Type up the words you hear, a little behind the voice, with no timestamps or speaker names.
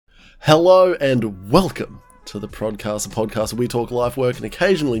Hello and welcome to the Prodcast, a podcast where we talk life, work, and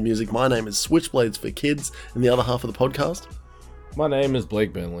occasionally music. My name is Switchblades for Kids, and the other half of the podcast. My name is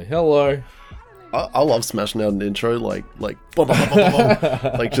Blake Burnley. Hello. I love smashing out an intro, like, blah, blah, blah, blah,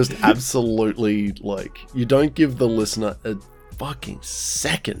 blah. Like just absolutely, like, you don't give the listener a fucking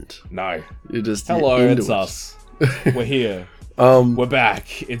second. No. You just Hello, it's us. We're here. We're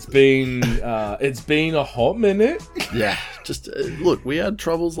back. It's been a hot minute. Yeah, just look, we had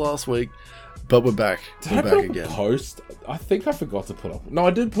troubles last week, but we're back. We're back again. Post? I think I forgot to put up. No,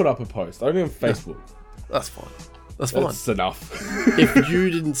 I did put up a post. Only on Facebook. That's fine. That's fine. That's enough. If you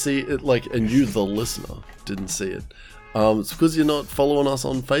didn't see it, and you, the listener, didn't see it, it's because you're not following us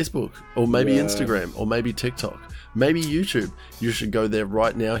on Facebook, or maybe Instagram, or maybe TikTok, maybe YouTube. You should go there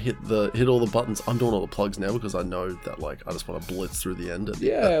right now. Hit all the buttons. I'm doing all the plugs now because I know that I just want to blitz through the end. At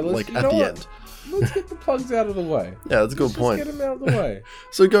the end. Let's get the plugs out of the way. Yeah, that's a good point. Just get them out of the way.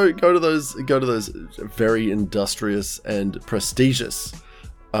 So go to those very industrious and prestigious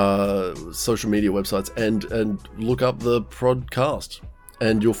social media websites and look up the Prodcast,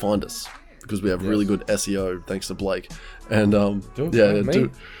 and you'll find us because we have really good SEO thanks to Blake. And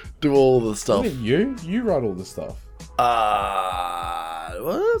do all the stuff. Isn't it you write all the stuff.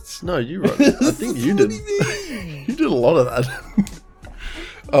 What? No, you wrote it. I think you did. You did a lot of that.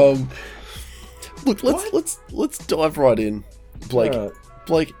 Look, let's dive right in, Blake.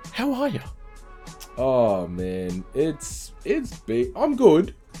 Blake, how are you? Oh man, it's big. I'm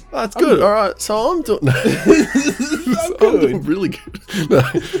good. That's good. All right, so I'm doing. I'm good. I'm doing really good.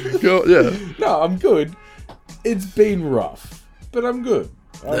 No, I'm good. It's been rough, but I'm good.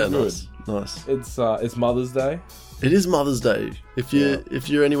 I'm good. Nice. It's Mother's Day. It is Mother's Day. If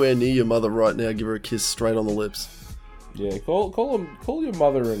you're anywhere near your mother right now, give her a kiss straight on the lips. Yeah, call your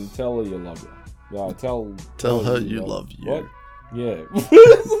mother and tell her you love her. No, tell her you love you. What? Yeah.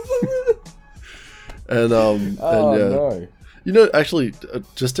 No. You know, actually,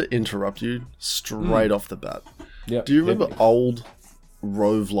 just to interrupt you straight off the bat. Yeah. Do you remember old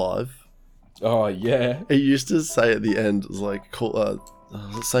Rove Live? Oh yeah. He used to say at the end, it was like,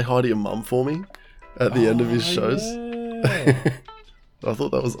 say hi to your mum for me at the end of his shows. Yeah. I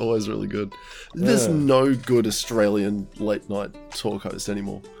thought that was always really good. There's no good Australian late night talk host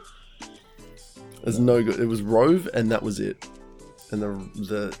anymore. There's no good. It was Rove, and that was it. And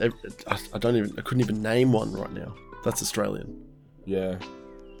I couldn't even name one right now. That's Australian. Yeah.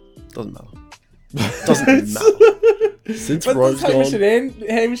 Doesn't matter. Doesn't matter. Since Rove's gone,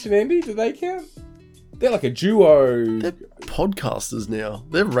 Hamish and Andy, do they count? They're like a duo. They're podcasters now.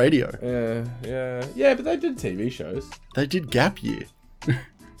 They're radio. Yeah, but they did TV shows. They did Gap Year.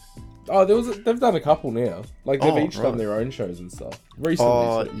 Oh, they've done a couple now. Like they've each done their own shows and stuff recently.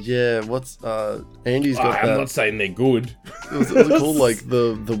 Oh yeah, what's Andy's got that. I'm not saying they're good. Was it called like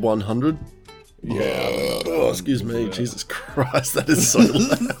the 100? Yeah. Oh, excuse me. Yeah. Jesus Christ, that is so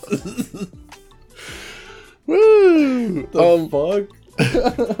loud. Woo! Fuck.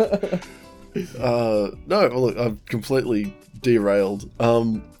 No, well, look, I've completely derailed.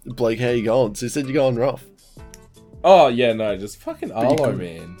 Blake, how you going? So you said you're going rough. Oh yeah, no, just fucking Arlo,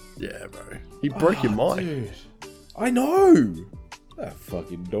 man. Yeah, bro. He broke your mind. Dude. I know. That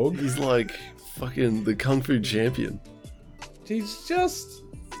fucking dog. He's like fucking the Kung Fu champion.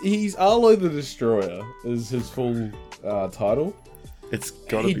 He's Arlo the Destroyer is his full title. It's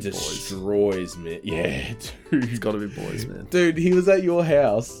gotta be boys. He destroys, man. Yeah, dude. It's gotta be boys, man. Dude, he was at your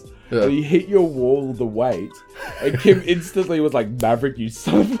house. Yeah. And he hit your wall with the weight, and Kim instantly was like, "Maverick, you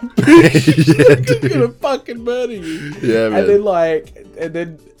son of a bitch! Yeah, dude. He's gonna fucking murder you!" Yeah, man. And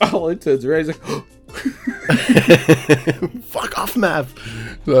then Arlo turns around, he's like, "Fuck off, Mav!"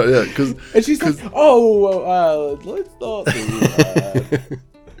 No, yeah, and she's like, let's not do that.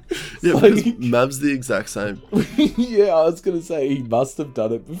 Yeah, because Mav's the exact same. Yeah, I was gonna say he must have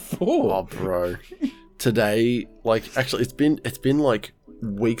done it before. Oh, bro. Today, actually, it's been like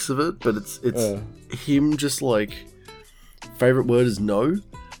weeks of it, but it's him just like favorite word is no,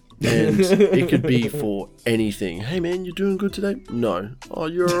 and it could be for anything. Hey man, you doing good today? No. Oh,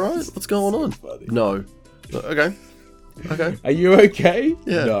 you're alright? What's going on? No. Okay. Are you okay?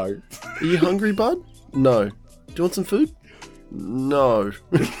 Yeah. No. Are you hungry, bud? No. Do you want some food? No.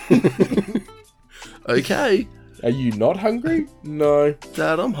 Okay. Are you not hungry? No.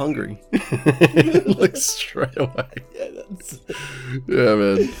 Dad, I'm hungry. Like straight away. Yeah,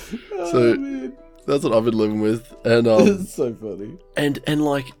 man. Man. That's what I've been living with. And it's so funny. And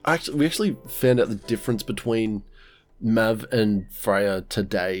we actually found out the difference between Mav and Freya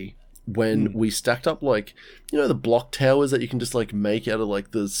today when we stacked up the block towers that you can just make out of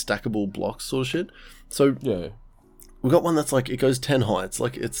the stackable blocks sort of shit. So yeah. we got one that's it goes 10 high.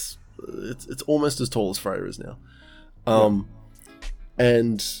 It's it's almost as tall as Freya is now.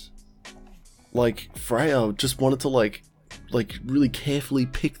 And like Freya just wanted to like really carefully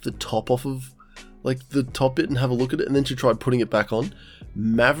pick the top off of like the top bit and have a look at it, and then she tried putting it back on.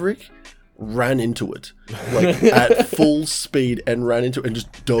 Maverick ran into it like at full speed and ran into it and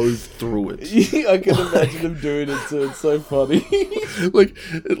just dove through it. I can imagine him doing it too. It's so funny.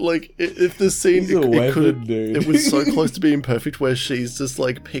 If the scene it was so close to being perfect where she's just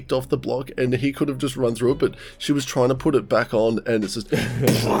like picked off the block and he could have just run through it, but she was trying to put it back on and it's just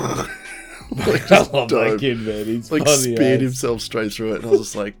like I love that kid, man. He's like funny, speared himself straight through it, and I was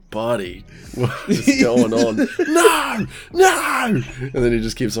just like, buddy, what is going on? No! And then he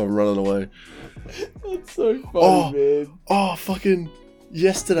just keeps on running away. That's so funny, man. Oh, fucking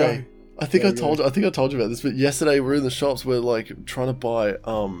yesterday. I think I told you about this, but yesterday we're in the shops, we're like trying to buy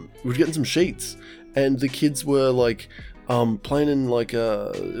we're getting some sheets, and the kids were like playing in like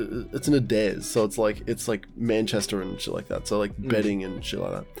it's in a Dares, so it's like Manchester and shit like that, so like betting and shit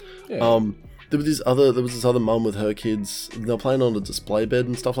like that. There was this other mum with her kids. They were playing on a display bed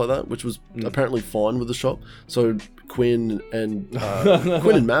and stuff like that, which was apparently fine with the shop. So Quinn and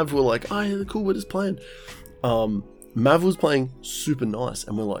Mav were like, "Oh yeah, cool, we're just playing." Mav was playing super nice,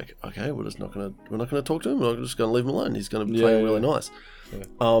 and we're like, "Okay, we're not gonna talk to him. We're just gonna leave him alone. He's gonna be playing really nice."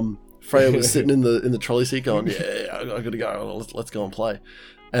 Freya was sitting in the trolley seat going, "Yeah, I gotta go. Let's go and play."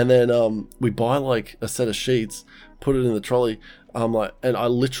 And then we buy like a set of sheets, put it in the trolley. And I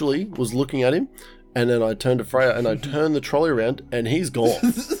literally was looking at him, and then I turned to Freya and I turned the trolley around and he's gone.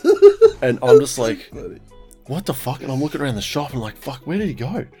 And I'm just like, what the fuck? And I'm looking around the shop and I'm like, fuck, where did he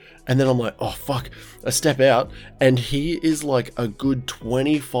go? And then I'm like, oh fuck, I step out and he is like a good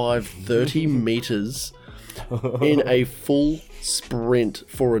 25-30 meters in a full sprint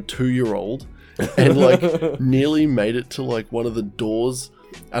for a 2-year-old, and like nearly made it to like one of the doors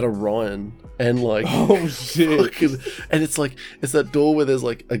at Orion. And like, oh shit! And it's like, it's that door where there's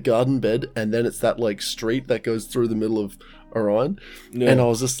like a garden bed, and then it's that like street that goes through the middle of Orion. Yeah. And I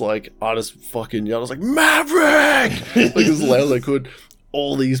was just like, I just fucking yelled. I was like, Maverick! Like as loud as I could.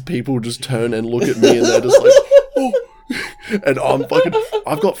 All these people just turn and look at me, and they're just like, oh. And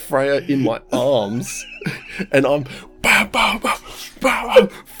I've got Freya in my arms, and I'm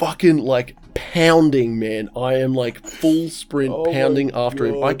fucking like pounding, man. I am like full sprint pounding after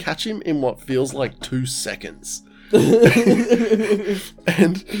him. I catch him in what feels like 2 seconds. And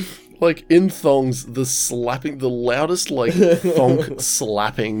like in thongs, the loudest like thonk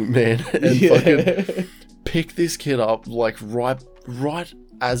slapping, man. And fucking pick this kid up like right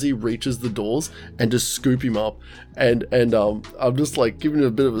as he reaches the doors and just scoop him up, and I'm just like giving him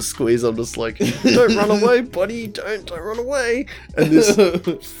a bit of a squeeze. I'm just like, don't run away, buddy, don't run away. And this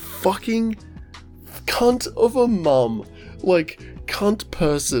fucking cunt of a mum, like cunt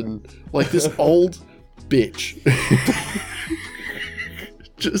person, like this old bitch,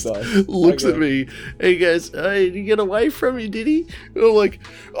 just looks at me and he goes, "Hey, did he get away from you, did he?" And I'm like,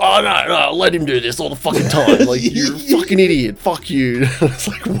 "Oh no, let him do this all the fucking time. Like, you're a fucking idiot, fuck you." And I was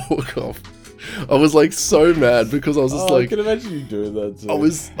like, walk off. I was like so mad because I was just like, I can imagine you doing that too.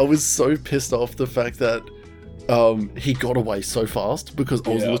 I was so pissed off the fact that he got away so fast, because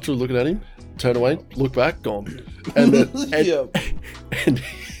I was literally looking at him, turn away, look back, gone. And then and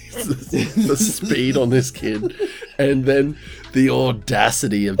the speed on this kid, and then the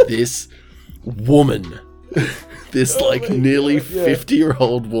audacity of this woman, this like nearly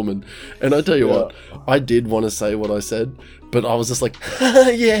 50-year-old woman. And I tell you what, I did want to say what I said, but I was just like,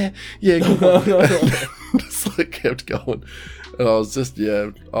 yeah, come on. Just like kept going. And I was just,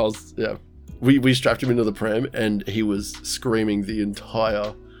 we strapped him into the pram and he was screaming the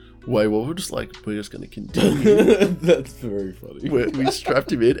entire way. Well, we're just going to continue. That's very funny. We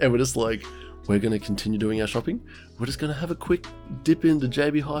strapped him in and we're just like, we're going to continue doing our shopping. We're just going to have a quick dip into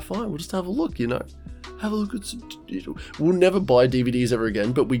JB Hi-Fi. We'll just have a look, have a look at some, we'll never buy DVDs ever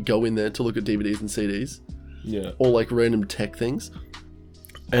again, but we go in there to look at DVDs and CDs. Yeah. Or like random tech things.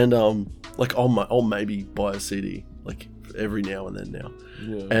 And like I'll maybe buy a CD like every now and then now.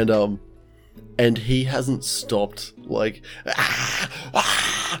 Yeah. And he hasn't stopped, like,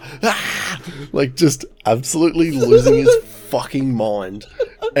 like just absolutely losing his fucking mind,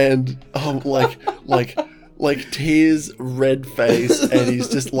 and like tears, red face, and he's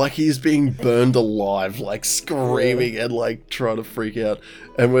just like he's being burned alive, like screaming and like trying to freak out,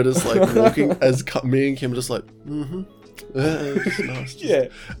 and we're just like walking as me and Kim are just like, just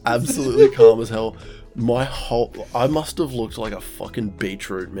absolutely calm as hell. I must have looked like a fucking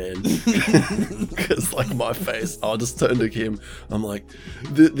beetroot, man. Because like my face, I just turned to Kim. I'm like,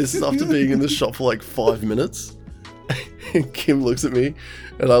 this is after being in the shop for like 5 minutes. And Kim looks at me,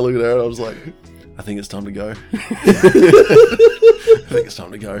 and I look at her, and I was like, I think it's time to go. I think it's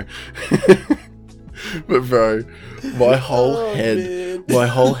time to go. But bro, my whole head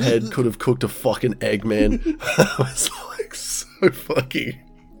could have cooked a fucking egg, man. I was like so fucking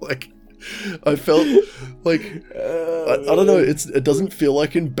like, I felt like I don't know. It doesn't feel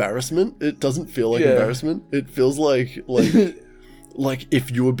like embarrassment. It doesn't feel like embarrassment. It feels like if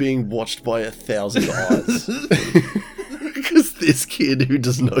you were being watched by 1,000 eyes. Because this kid who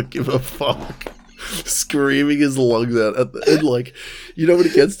does not give a fuck, screaming his lungs out at the end, like, you know, when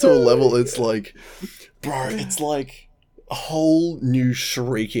it gets to a level, it's like, bro, it's like a whole new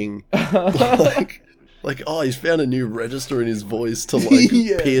shrieking, like, oh, he's found a new register in his voice to like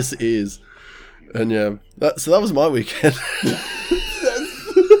pierce ears, and that was my weekend.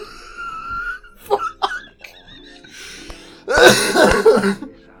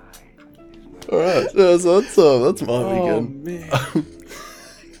 All right, so that's my weekend. Man.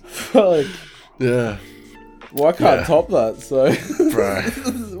 Fuck. Yeah. Well, I can't top that, so bro.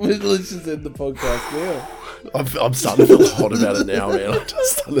 Let's just end the podcast now. I'm starting to feel hot about it now, man. I'm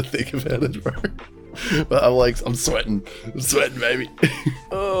just starting to think about it, bro. But I'm sweating. I'm sweating, baby.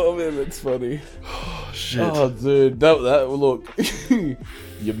 Oh man, that's funny. Oh shit. Oh dude, that look. you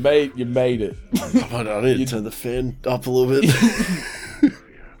made it. I need to turn the fan up a little bit.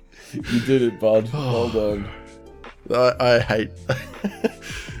 You did it, bud. Well done. I hate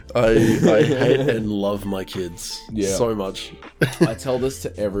I hate and love my kids so much. I tell this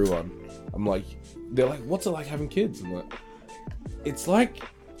to everyone. I'm like, they're like, what's it like having kids? I'm like, it's like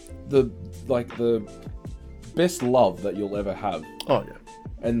the best love that you'll ever have. Oh yeah.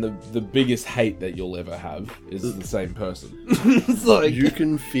 And the biggest hate that you'll ever have is the same person. It's like, you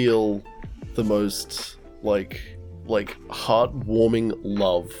can feel the most like heartwarming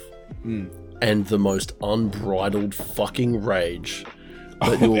love and the most unbridled fucking rage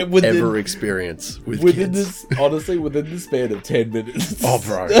that you'll ever experience within kids. Honestly, within the span of 10 minutes. Oh,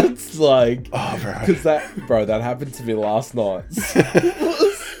 bro. That's like... Oh, bro. Because that happened to me last night.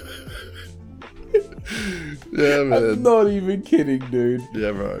 Yeah, man. I'm not even kidding, dude.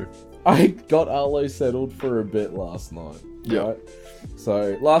 Yeah, bro. I got Arlo settled for a bit last night. Yeah. Right?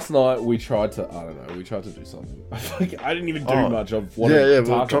 So, last night we tried to do something. I didn't even do much of what we'll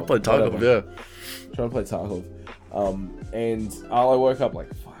try to play Tarkov, Trying to play Tarkov. And Arlo woke up like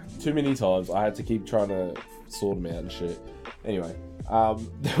too many times. I had to keep trying to sort him out and shit. Anyway,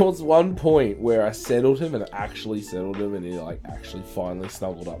 there was one point where I settled him and actually settled him, and he like actually finally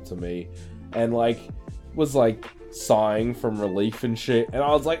snuggled up to me and like was like sighing from relief and shit. And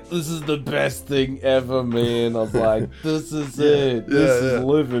I was like, this is the best thing ever, man. I was like, this is it. This is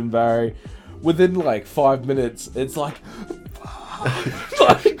living, Barry. Within like 5 minutes, it's like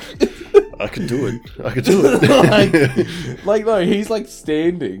I could do it. like no, he's like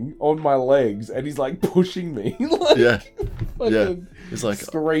standing on my legs and he's like pushing me. He's like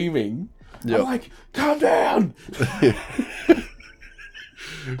screaming. Yep. I'm like, calm down.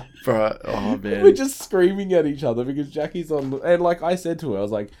 Bro, oh man. We're just screaming at each other because Jackie's on, and like I said to her, I was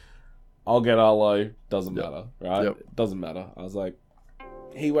like, I'll get Arlo, doesn't matter, right? It doesn't matter. I was like,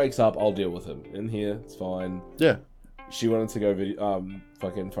 he wakes up, I'll deal with him. In here, it's fine. Yeah. She wanted to go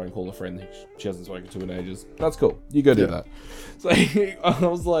fucking phone call a friend that she hasn't spoken to in ages. That's cool. You go do that. So I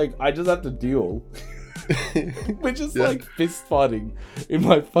was like, I just have to deal. We're just like fist fighting in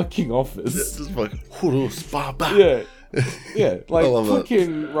my fucking office. Yeah, just like like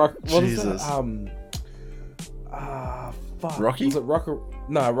fucking rock. What is that? Fuck. Rocky? Was it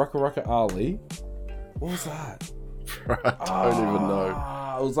Rocka Ali? What was that? I don't even know.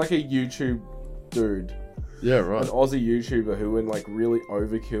 It was like a YouTube dude. Yeah, right. An Aussie YouTuber who went like really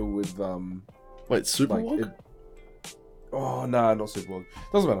overkill with Wait, Superwalk? Oh no, not Superwalk.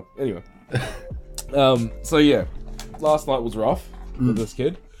 Doesn't matter. Anyway. So yeah, last night was rough with this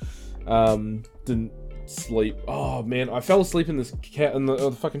kid. Didn't sleep. Oh man, I fell asleep in this in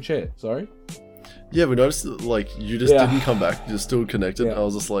the fucking chair. Sorry. Yeah, we noticed that, like, you just didn't come back. You're still connected. I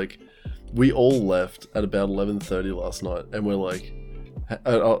was just like, we all left at about 11:30 last night, and we're like,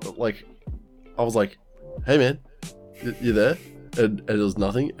 I was like, hey man, you there? And it was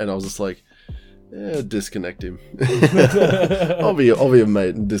nothing, and I was just like, yeah, disconnect him. I'll be a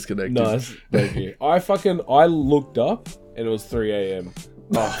mate and disconnect him. Nice, thank you. I looked up and it was 3 a.m.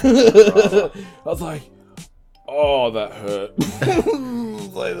 Oh, I was like, oh, that hurt.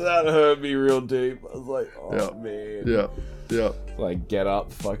 Like, that hurt me real deep. I was like, oh man. Yeah. Like, get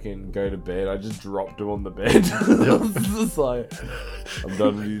up, fucking go to bed. I just dropped him on the bed. I was just like, I'm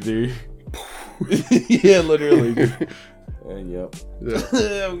done with you, dude. Yeah, literally. And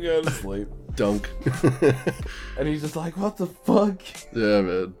I'm going to sleep. Dunk. And he's just like, what the fuck? Yeah,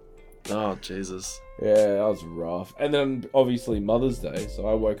 man. Oh, Jesus. Yeah, that was rough. And then, obviously, Mother's Day, so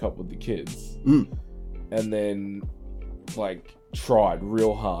I woke up with the kids. And then, like, tried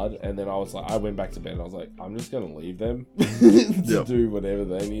real hard. And then I went back to bed and I was like, I'm just going to leave them to do whatever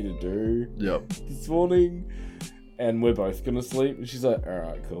they need to do this morning. And we're both going to sleep. And she's like,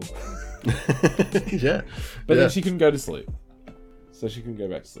 alright, cool. Yeah. But then she couldn't go to sleep. So she couldn't go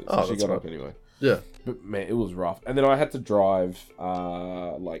back to sleep. So she got up anyway. Yeah. But man, it was rough. And then I had to drive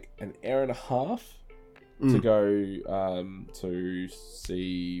like an hour and a half to go to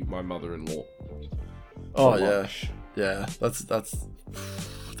see my mother-in-law. Oh yeah. Yeah. That's a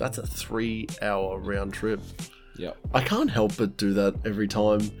 3-hour round trip. Yep. I can't help but do that every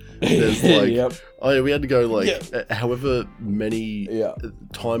time. There's like, oh yeah, we had to go like however many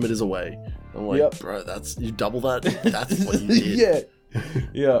time it is away. I'm like, bro, you double that. That's what you did.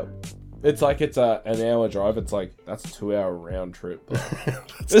 Yeah. It's like it's an hour drive. It's like that's a 2-hour round trip.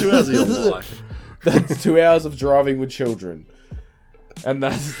 That's 2 hours of your life. That's 2 hours of driving with children, and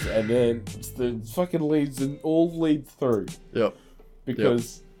then the fucking leads and all lead through. Yep.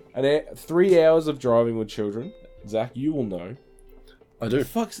 Because 3 hours of driving with children, Zach, you will know. I do.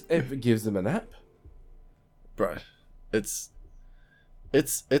 Fucks ever gives them a nap, bro. It's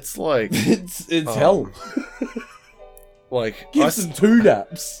like it's hell. Like gives them 2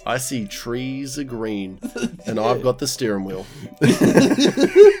 naps. I see trees are green, and I've got the steering wheel.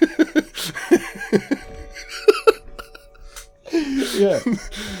 Yeah. But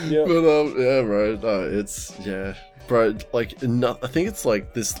yeah, bro. No, it's bro. Like, I think it's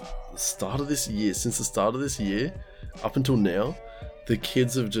like this start of this year. Since the start of this year, up until now, the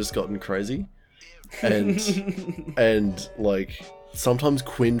kids have just gotten crazy, and like. Sometimes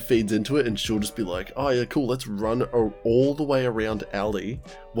Quinn feeds into it and she'll just be like, oh yeah, cool, let's run all the way around Aldi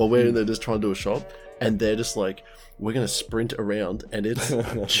while we're in there just trying to do a shop. And they're just like, we're going to sprint around and it's,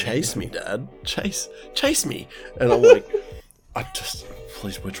 chase me, Dad. Chase me. And I'm like,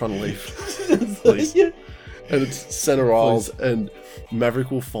 please, we're trying to leave. Please. And it's center aisles and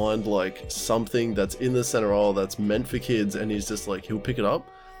Maverick will find like something that's in the center aisle that's meant for kids and he's just like, he'll pick it up.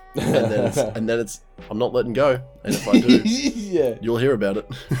 And then it's I'm not letting go, and if I do, you'll hear about it.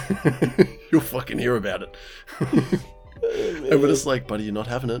 You'll fucking hear about it. And we're just like, buddy, you're not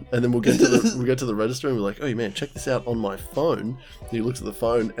having it. And then we'll get to the register and we're like, oh man, check this out on my phone. And he looks at the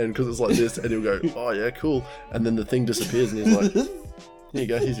phone and because it's like this, and he'll go, oh yeah, cool. And then the thing disappears and he's like, here you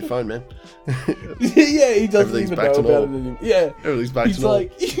go, here's your phone, man. Yeah, he doesn't even know about it anymore. Yeah, everything's back to normal. He's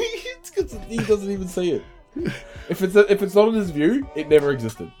like, it's because he doesn't even see it. If it's not in his view, it never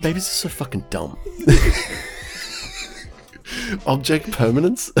existed. Babies are so fucking dumb. Object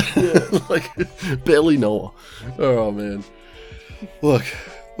permanence? Like, barely Noah. Oh, man. Look.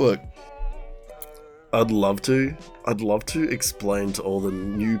 I'd love to explain to all the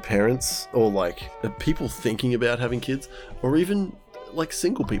new parents, or like, people thinking about having kids, or even, like,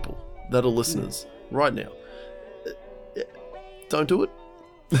 single people that are listeners right now. Don't do it.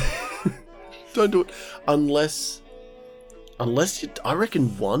 Don't do it unless you. I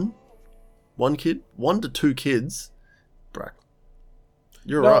reckon one kid, 1 to 2 kids, bruh.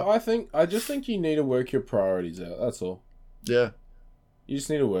 You're right. I just think you need to work your priorities out. That's all. Yeah. You just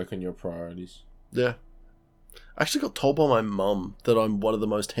need to work on your priorities. Yeah. I actually got told by my mum that I'm one of the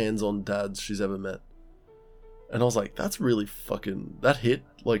most hands-on dads she's ever met. And I was like, that's really fucking... That hit,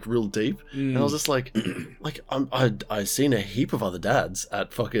 like, real deep. And I was just like... I seen a heap of other dads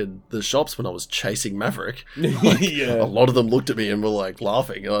at fucking the shops when I was chasing Maverick. Like, a lot of them looked at me and were, like,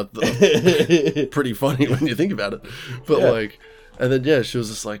 laughing. And I thought, pretty funny when you think about it. But, like... And then, she was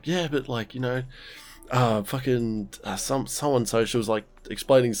just like, but, like, you know... someone, so she was, like,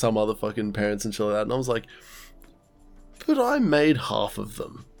 explaining some other fucking parents and shit like that. And I was like... But I made half of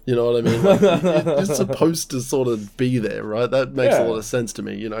them. You know what I mean? Like, you're supposed to sort of be there, right? That makes a lot of sense to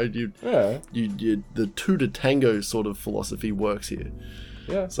me. You know, you the 2 to tango sort of philosophy works here.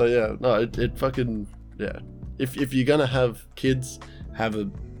 Yeah. So it fucking If you're gonna have kids,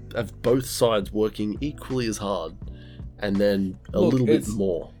 have both sides working equally as hard, and then a little bit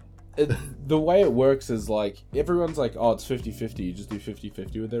more. The way it works is like everyone's like, oh, it's 50-50. You just do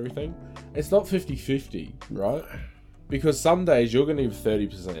 50-50 with everything. It's not 50-50, right? Because some days you're going to give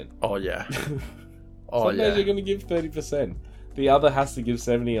 30%. Oh, yeah. Some days you're going to give 30%. The other has to give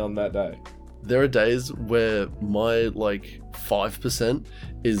 70% on that day. There are days where my, 5%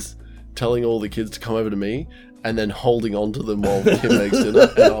 is telling all the kids to come over to me and then holding on to them while Kim makes dinner.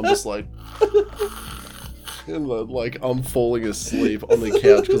 And I'm just like... And, I'm falling asleep on the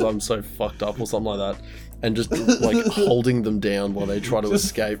couch because I'm so fucked up or something like that. and just like holding them down while they try to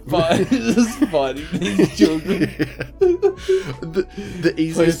escape. Just fighting these children. The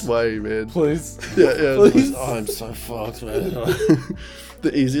easiest way, man. Please. Yeah. Please. Oh, I'm so fucked, man.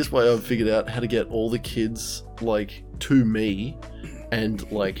 The easiest way I've figured out how to get all the kids like to me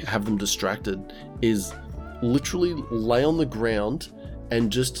and like have them distracted is literally lay on the ground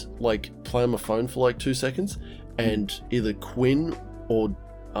and just like play on my phone for like 2 seconds, and either Quinn or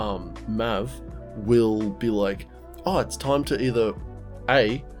Mav will be like, oh, it's time to either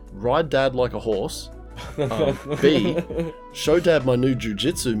A, ride Dad like a horse, B, show Dad my new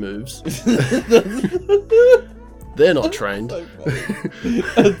jujitsu moves. They're not trained.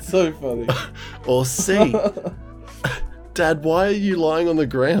 That's so funny. Or C, Dad, why are you lying on the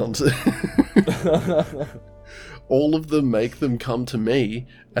ground? All of them make them come to me,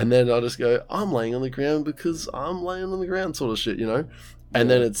 and then I just go, I'm laying on the ground because I'm laying on the ground, sort of shit, you know? And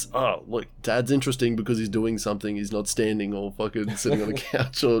then it's, oh, look, Dad's interesting because he's doing something. He's not standing or fucking sitting on the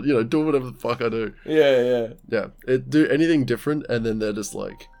couch or, you know, doing whatever the fuck I do. Yeah. Do anything different, and then they're just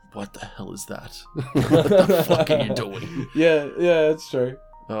like, what the hell is that? What the fuck are you doing? Yeah, that's true.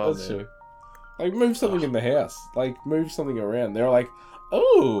 Oh, that's man. true. Like, move something in the house. Like, move something around. They're like,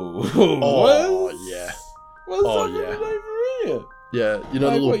 oh, yeah. What's Oh, happening yeah. over here? Yeah, you know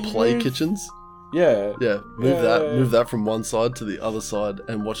Like, the what, little you play move- kitchens? Yeah. Yeah, move that from one side to the other side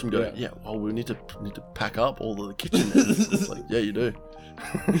and watch them go, Yeah. we need to pack up all of the kitchen. It's like, yeah, you do.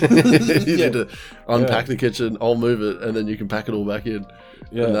 You need to unpack the kitchen, I'll move it, and then you can pack it all back in.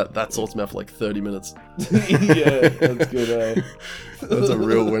 Yeah. And that sorts me out for like 30 minutes. Yeah, that's good, eh? That's a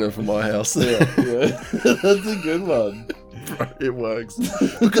real winner for my house. Yeah. That's a good one. Bro, it works.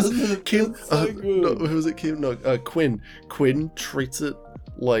 Because Kim, so good. who was it? Kim? No, Quinn. Quinn treats it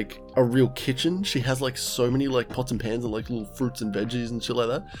like a real kitchen. She has like so many like pots and pans and like little fruits and veggies and shit like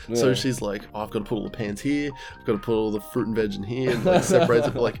that. Yeah. So she's like, oh, I've got to put all the pans here. I've got to put all the fruit and veg in here, and like separates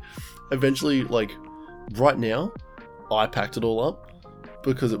it. But like, eventually, like right now, I packed it all up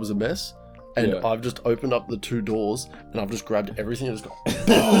because it was a mess. And I've just opened up the 2 doors and I've just grabbed everything and just gone,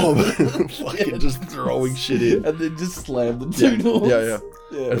 boom! Fucking just throwing shit in. And then just slam the 2 doors. Yeah.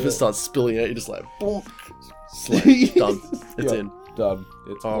 And if it starts spilling out, you just like, boom! Slam. Done. It's in. Done.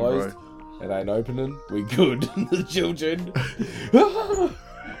 It's Oh, closed. bro. It ain't opening. We good. The children.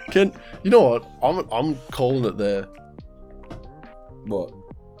 You know what? I'm calling it there. What?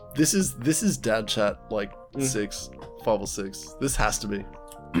 This is dad chat like 5 or 6. This has to be.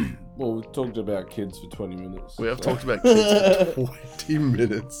 Well, we've talked about kids for 20 minutes. We have talked about kids for 20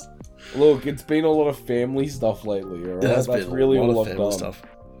 minutes. Look, it's been a lot of family stuff lately, alright? It has That's been really a lot all of I've family done. stuff.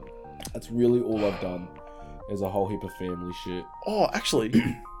 That's really all I've done. There's a whole heap of family shit. Oh, actually,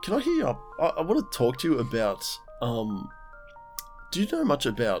 can I hear you up? I want to talk to you about. Do you know much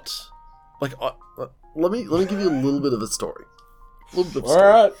about? Like, let me give you a little bit of a story.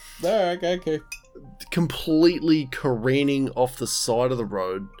 Alright, okay. Completely careening off the side of the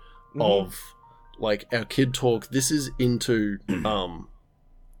road of like our kid talk. This is into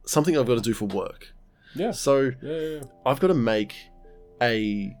something I've got to do for work. Yeah. So Yeah. I've got to make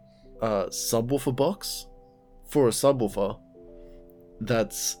a subwoofer box for a subwoofer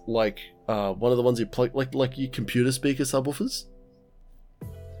that's like one of the ones you plug, like your computer speaker subwoofers.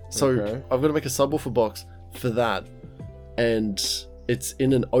 So Okay. I've got to make a subwoofer box for that, and it's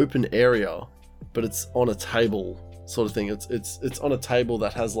in an open area, but it's on a table sort of thing. It's on a table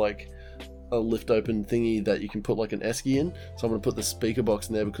that has like a lift open thingy that you can put like an esky in. So I'm going to put the speaker box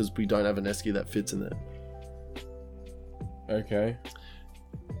in there because we don't have an esky that fits in there. Okay.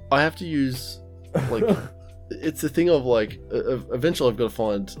 I have to use like it's a thing of like eventually I've got to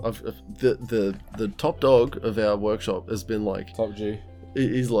find the top dog of our workshop has been like Top G.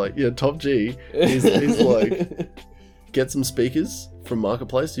 he's like top G he's like get some speakers from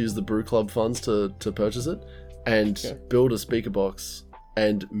Marketplace, use the Brew Club funds to purchase it, and build a speaker box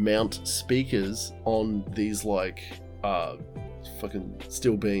and mount speakers on these like fucking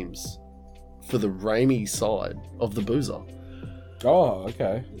steel beams for the Ramey side of the boozer. Oh,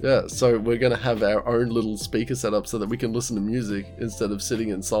 okay. Yeah, so we're going to have our own little speaker setup so that we can listen to music instead of sitting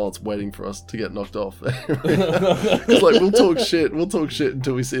in silence waiting for us to get knocked off. It's like, we'll talk shit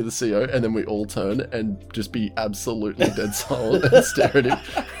until we see the CO, and then we all turn and just be absolutely dead silent and stare at him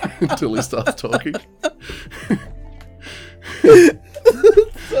until he starts talking.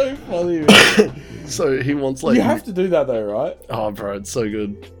 So funny, man. So he wants like... You have to do that though, right? Oh, bro, it's so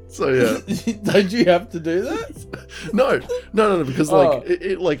good. So yeah. Don't you have to do that? No, because like,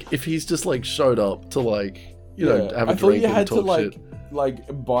 it like, if he's just like showed up to like, you know, have a drink and talk shit.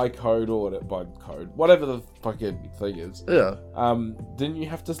 Like buy code or whatever the fucking thing is. Yeah. Didn't you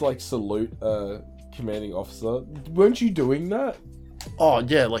have to like salute a commanding officer. Weren't you doing that? Oh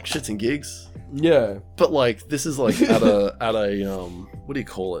yeah, like shits and gigs. Yeah. But like this is like at a what do you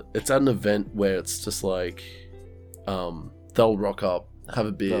call it? It's at an event where it's just like they'll rock up, have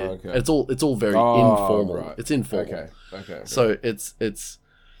a beer. Oh, okay. It's all very informal. Right. It's informal. Okay. So it's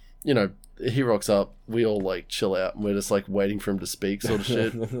you know, he rocks up, we all like chill out and we're just like waiting for him to speak sort of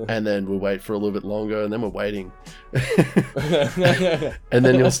shit. And then we wait for a little bit longer and then we're waiting. And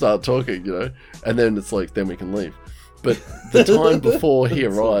then he'll start talking, you know? And then it's like then we can leave. But the time before he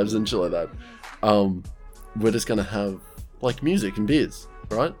arrives and shit like that, we're just gonna have like music and beers,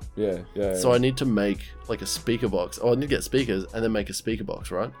 right? Yeah. So I need to make like a speaker box. Oh, I need to get speakers and then make a speaker box,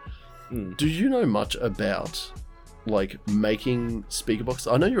 right? Do you know much about like making speaker boxes?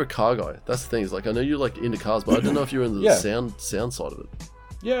 I know you're a car guy. That's the thing. Is like I know you're like into cars, but I don't know if you're in the sound side of it.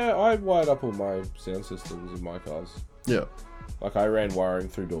 Yeah, I wired up all my sound systems in my cars. Yeah. Like I ran wiring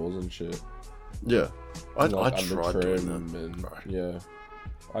through doors and shit. Yeah. I Like tried doing that. and yeah,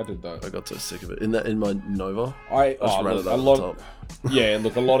 I did that. I got so sick of it. In my Nova, I just ran look, it over the top. Yeah,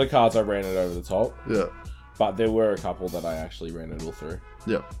 look, a lot of cars I ran it over the top. Yeah. But there were a couple that I actually ran it all through.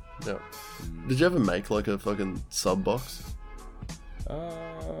 Yeah. Yeah. Did you ever make like a fucking sub box?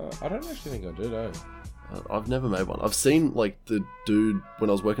 I don't actually think I did, eh? I've never made one. I've seen like the dude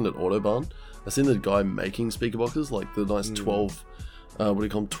when I was working at Autobahn. I've seen the guy making speaker boxes, like the nice 12, what do you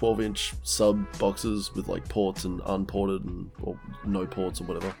call them, 12-inch sub boxes with like ports and unported or no ports or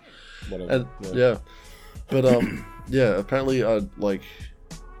whatever. And yeah, but yeah, apparently I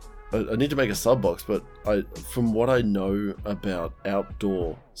need to make a sub box, but from what I know about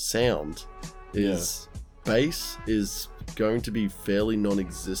outdoor sound, is bass is going to be fairly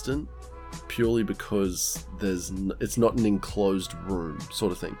non-existent, purely because it's not an enclosed room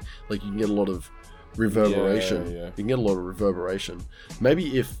sort of thing. Like you can get a lot of reverberation. Yeah. You can get a lot of reverberation.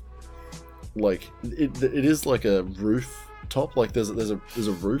 Maybe if like it is like a roof top, like there's a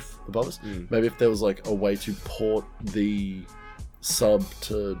roof above us. Maybe if there was like a way to port the sub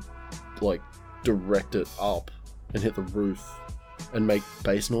to like direct it up and hit the roof and make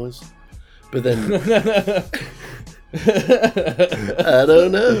bass noise. But then I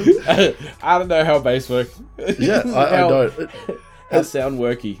don't know. I don't know how bass works. Yeah, I don't. How sound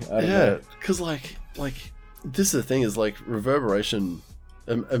worky. I don't know. Because like this is the thing is like reverberation.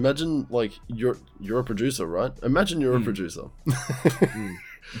 Imagine like you're a producer, right? Imagine you're a producer.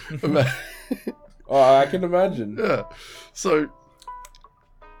 Oh, I can imagine. Yeah. So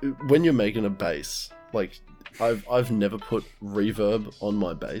when you're making a bass, like I've never put reverb on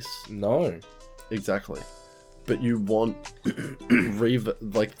my bass. No. Exactly. But you want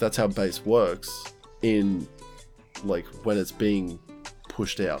reverb, like that's how bass works in like when it's being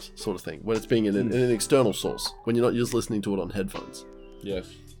pushed out sort of thing. When it's being in an external source. When you're not just listening to it on headphones. Yes.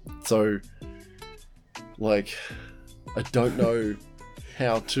 So like I don't know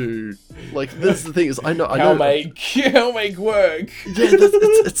how to like that's the thing is I know how make work. Yeah,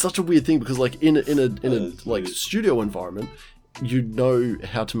 it's such a weird thing because like in a like studio environment, you know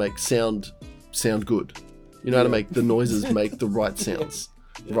how to make sound good. You know how to make the noises make the right sounds,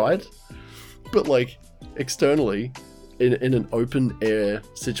 right? But like externally, in an open air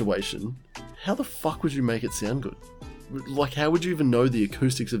situation, how the fuck would you make it sound good? Like how would you even know the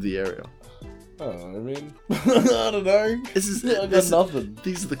acoustics of the area? I mean, I don't know. I got nothing.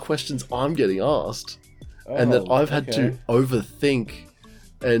 These are the questions I'm getting asked, and that I've had to overthink,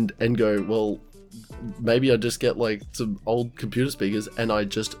 and go, well, maybe I just get like some old computer speakers and I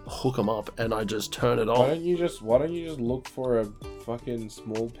just hook them up and I just turn it on. Why don't you just look for a fucking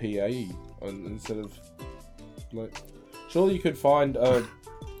small PA instead of like? Surely you could find a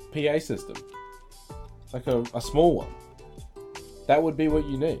PA system, like a small one. That would be what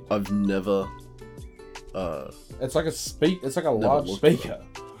you need. I've never. It's like a large speaker.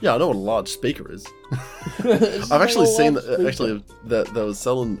 Yeah, I know what a large speaker is. I've actually seen that they were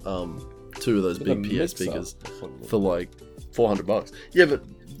selling two of those big PA speakers for like $400. Yeah, but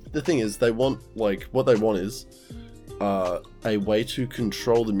the thing is, they want what they want is a way to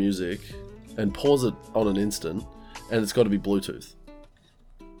control the music and pause it on an instant, and it's got to be Bluetooth.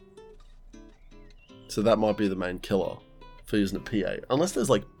 So that might be the main killer for using a PA, unless there's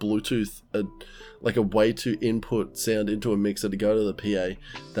like Bluetooth, like a way to input sound into a mixer to go to the PA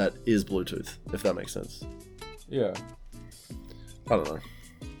that is Bluetooth, if that makes sense. Yeah. I don't know.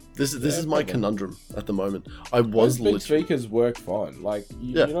 This is my conundrum at the moment. Those big speakers work fine. Like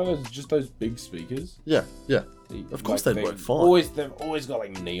you know, just those big speakers. Yeah. Of course they'd work fine. They've always got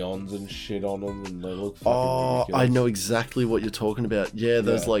like neons and shit on them, and they look fucking ridiculous. I know exactly what you're talking about. Yeah,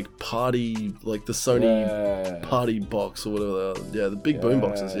 there's like party, like the Sony party box or whatever they are. Yeah, the big boom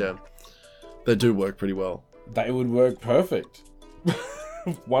boxes. Yeah, They do work pretty well. They would work perfect.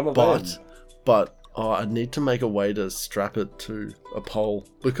 One of them. But I need to make a way to strap it to a pole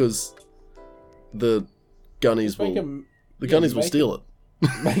because the gunnies will steal it.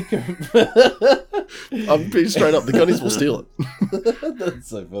 Make them. I'm being straight up. The gunnies will steal it. That's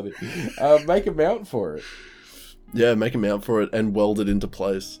so funny. Make a mount for it. Yeah, make a mount for it and weld it into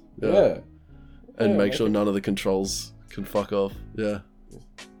place. Yeah. And make sure none of the controls can fuck off. Yeah.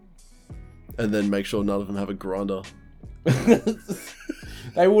 And then make sure none of them have a grinder.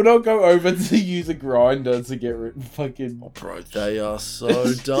 They will not go over to use a grinder to get fucking... Oh, bro, they are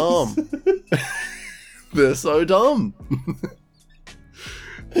so dumb. They're so dumb.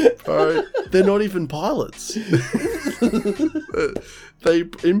 Bro, they're not even pilots. They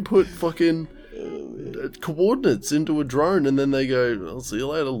input fucking coordinates into a drone and then they go, I'll see you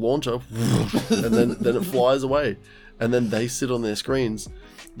later, launcher. And then it flies away. And then they sit on their screens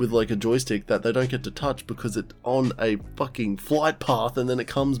with like a joystick that they don't get to touch because it's on a fucking flight path and then it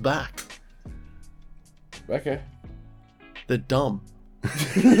comes back. Okay. They're dumb. I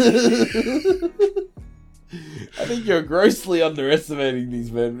think you're grossly underestimating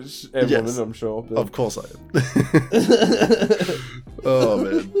these men and women, I'm sure. But... Of course I am. Oh,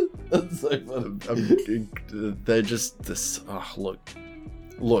 man. That's so funny. They're just this. Oh, look.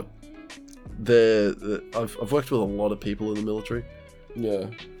 I've worked with a lot of people in the military. Yeah.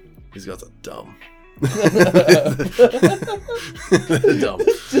 These guys are dumb. They're dumb.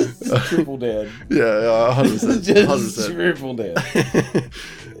 Just triple down. Yeah, 100%. Just triple down.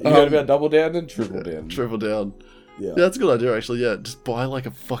 You got about double down and triple down. Triple down. Yeah, that's a good idea, actually. Yeah, just buy like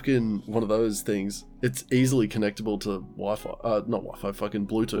a fucking one of those things. It's easily connectable to Wi-Fi. Not Wi-Fi, fucking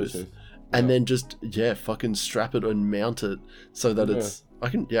Bluetooth. And then just, fucking strap it and mount it so that it's... I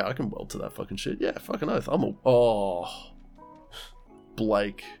can weld to that fucking shit. Yeah, fucking oath.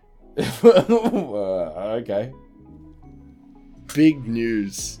 Blake. Okay. Big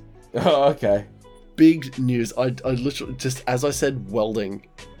news. Oh, okay. Big news. I literally, just as I said welding,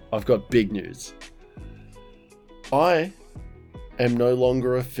 I've got big news. I am no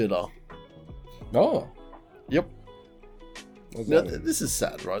longer a fitter. Oh. Yep. Now, this is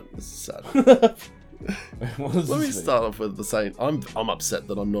sad, right? This is sad. Let me start off with the saying I'm upset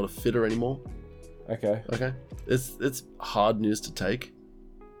that I'm not a fitter anymore. Okay. Okay. It's hard news to take.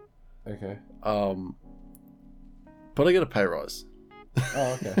 Okay. But I get a pay rise.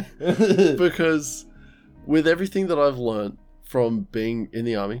 Oh, okay. Because with everything that I've learned from being in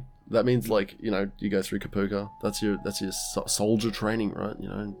the army, that means like, you go through Kapuka. That's your soldier training, right?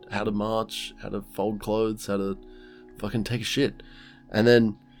 How to march, how to fold clothes, how to fucking take a shit. And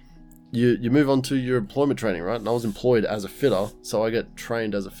then you move on to your employment training, right? And I was employed as a fitter, so I get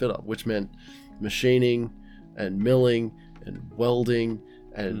trained as a fitter, which meant machining and milling and welding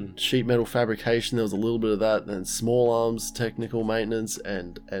and sheet metal fabrication. There was a little bit of that, and then small arms technical maintenance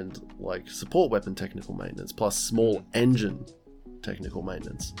and like support weapon technical maintenance, plus small engine technical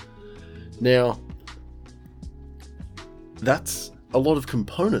maintenance. Now, that's a lot of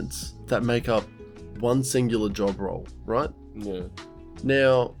components that make up one singular job role, right? Yeah.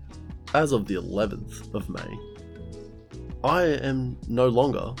 Now, as of the 11th of May, I am no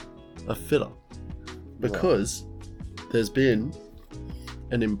longer a fitter because there's been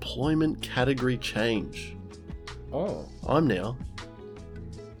an employment category change. Oh. I'm now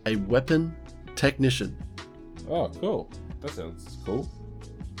a weapon technician. Oh, cool. That sounds cool.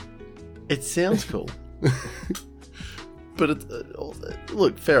 It sounds cool. But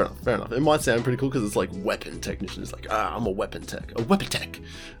look, fair enough. It might sound pretty cool because it's like weapon technician. It's like, I'm a weapon tech,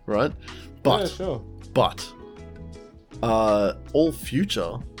 right? But, yeah, sure. But, all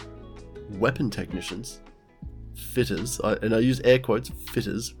future weapon technicians, fitters, and I use air quotes,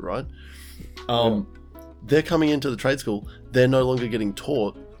 fitters, right? They're coming into the trade school. They're no longer getting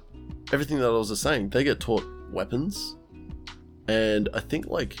taught everything that I was just saying. They get taught weapons, and I think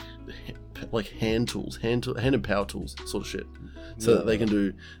like hand tools, hand and power tools, sort of shit, so that they can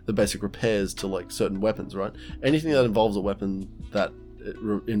do the basic repairs to like certain weapons, right? Anything that involves a weapon that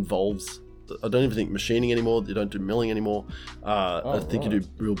involves, I don't even think machining anymore. You don't do milling anymore. I think you do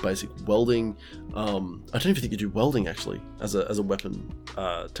real basic welding. I don't even think you do welding actually as a weapon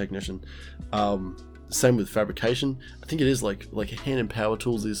technician. Same with fabrication. I think it is like hand and power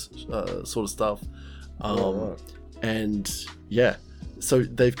tools, this sort of stuff. And yeah. So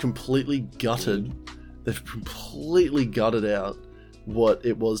they've completely gutted out what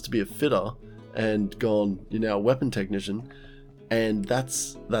it was to be a fitter and gone, you're now a weapon technician, and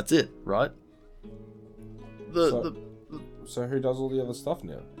that's it, right? So who does all the other stuff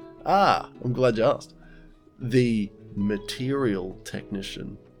now? I'm glad you asked. The material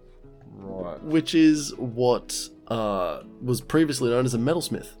technician Right. which is what was previously known as a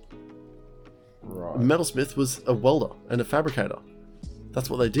metalsmith. Right. A metalsmith was a welder and a fabricator. That's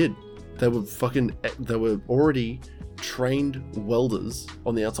what they did. They were already trained welders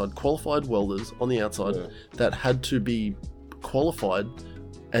on the outside, qualified welders on the outside that had to be qualified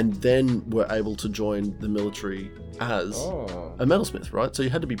and then were able to join the military as a metalsmith, right? So you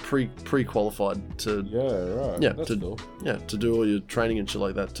had to be pre-qualified to Cool. to do all your training and shit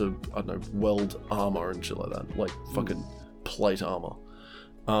like that, to, I don't know, weld armor and shit like that, like fucking plate armor.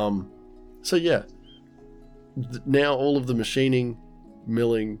 So yeah, now all of the machining,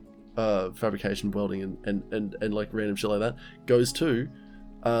 milling, fabrication, welding, and like random shit like that goes to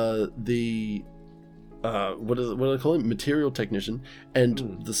the what do they call it? Material technician,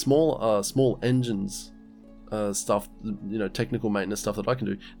 and the small engines stuff, you know, technical maintenance stuff that I can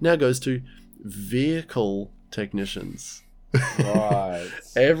do now goes to vehicle technicians. Right.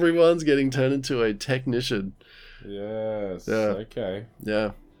 Everyone's getting turned into a technician. Yes. Yeah. Okay.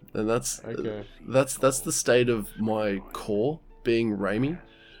 Yeah. And that's the state of my core being Raimi,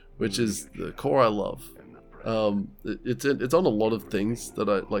 which is the core I love. It's on a lot of things that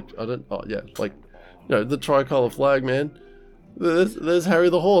I like. Like, you know, the tricolour flag, man. There's Harry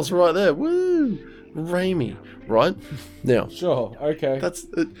the horse right there. Woo, Raimi, right? Now, Sure. Okay. that's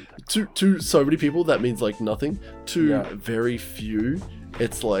to so many people that means like nothing. To very few,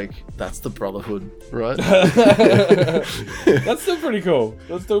 it's like that's the brotherhood, right? That's still pretty cool.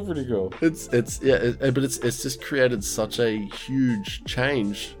 But it's just created such a huge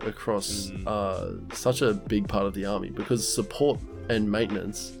change across such a big part of the army, because support and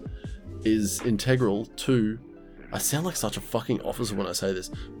maintenance is integral to. I sound like such a fucking officer when I say this,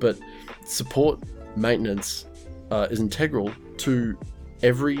 but support maintenance is integral to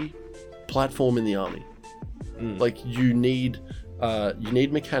every platform in the army. Like you need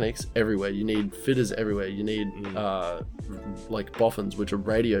mechanics everywhere. You need fitters everywhere. You need like boffins, which are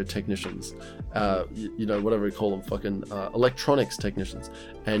radio technicians. You know, whatever we call them, fucking electronics technicians.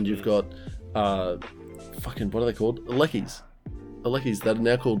 And you've got fucking, what are they called? Eleckies that are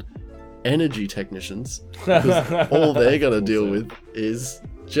now called energy technicians, because all they're gonna deal with is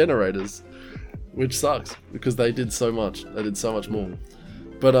generators, which sucks because they did so much more.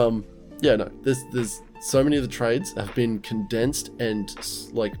 But there's so many of the trades have been condensed and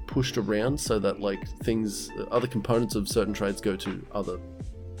like pushed around so that like other components of certain trades go to other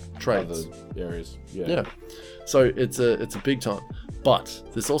trades, other areas. So it's a big time, but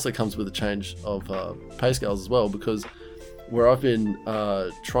this also comes with a change of pay scales as well, because where I've been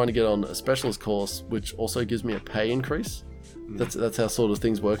trying to get on a specialist course, which also gives me a pay increase. That's how sort of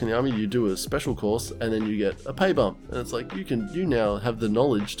things work in the army. You do a special course and then you get a pay bump, and it's like you now have the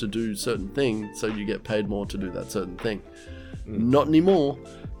knowledge to do certain things, so you get paid more to do that certain thing. Not anymore.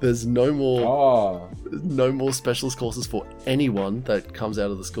 There's no more specialist courses for anyone that comes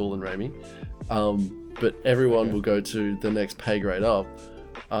out of the school in Raimi. But everyone will go to the next pay grade up.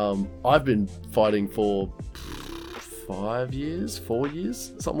 I've been fighting for 4 years,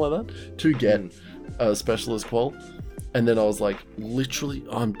 something like that, to get a specialist qual. And then I was like, literally,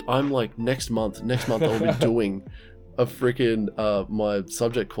 I'm like, next month I'll be doing a freaking my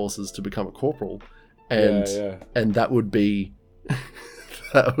subject courses to become a corporal, and that would be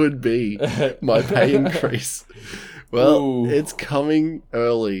my pay increase. Well, it's coming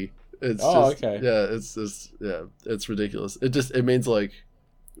early. It's it's ridiculous. It means like,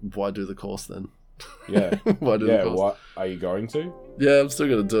 why do the course then? Yeah. Why do the course? What are you going to? Yeah, I'm still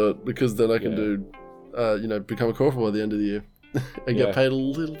gonna do it, because then I can do. Become a corporal by the end of the year and get paid a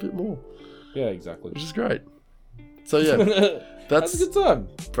little bit more. Yeah, exactly. Which is great. So yeah, that's a good time,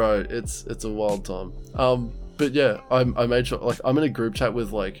 bro. It's a wild time. But yeah, I made sure, like, I'm in a group chat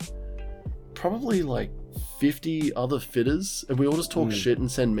with like probably like 50 other fitters, and we all just talk shit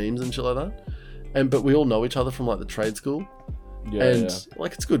and send memes and shit like that. But we all know each other from like the trade school.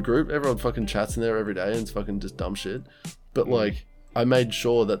 Like, it's a good group. Everyone fucking chats in there every day, and it's fucking just dumb shit. But like, I made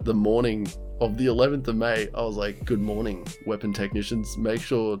sure that the morning of the 11th of May, I was like, good morning, weapon technicians. Make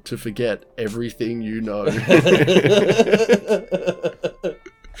sure to forget everything you know. And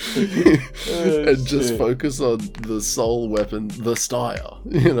just focus on the sole weapon, the Steyr.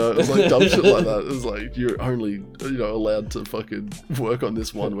 You know, it was like dumb shit like that. It was like, you're only, allowed to fucking work on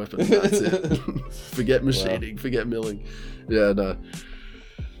this one weapon. That's it. Forget machining, forget milling. Yeah, no.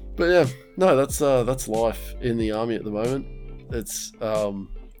 But yeah, no, that's life in the army at the moment. It's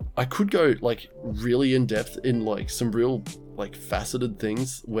I could go like really in depth in like some real like faceted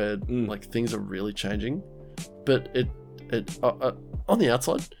things where like things are really changing, but it on the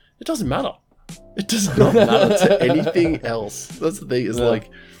outside it doesn't matter. It does not matter to anything else. That's the thing. Is like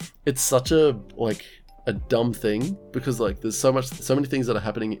it's such a dumb thing because like there's so many things that are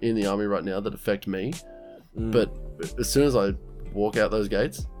happening in the army right now that affect me. But as soon as I walk out those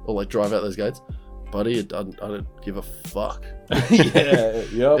gates or like drive out those gates, buddy, I don't give a fuck. Yeah,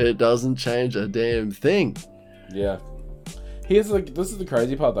 yep. It doesn't change a damn thing. Yeah. This is the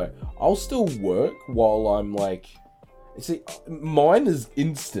crazy part though. I'll still work while I'm like, see, mine is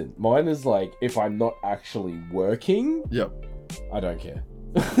instant. Mine is like, if I'm not actually working, Yep. I don't care.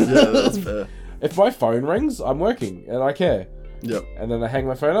 Yeah, that's fair. If my phone rings, I'm working and I care. Yep. And then I hang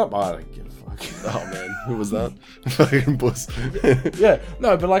my phone up, I don't give a fuck. Oh man, who was that? Fucking boss. Yeah,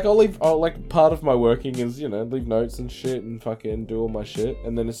 no, but like like part of my working is, you know, leave notes and shit and fucking do all my shit.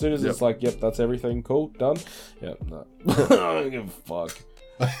 And then as soon as it's like, yep, that's everything, cool, done. Yeah, no. I don't give a fuck.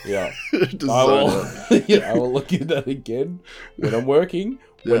 Yeah. I will look at that again when I'm working,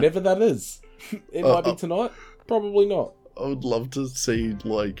 whenever that is. It might be tonight, probably not. I would love to see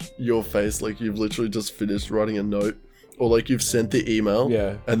like your face, like you've literally just finished writing a note. Or like you've sent the email,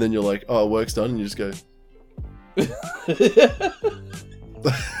 and then you're like, "Oh, work's done," and you just go.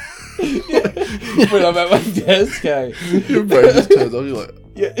 When I'm at my desk, hey. Your brain just turns on. You're like,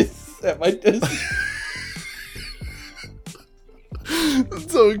 "Yeah, it's at my desk."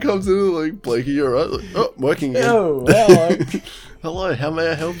 Someone comes in and like, "Blakey, you're right." Like, oh, working again. Oh, hello. Hello, how may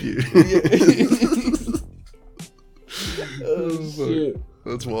I help you? Oh shit,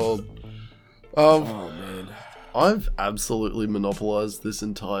 that's wild. Oh man. I've absolutely monopolized this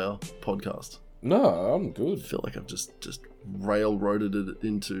entire podcast. No, I'm good. I feel like I've just railroaded it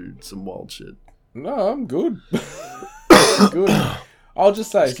into some wild shit. No, I'm good. I'm good. I'll just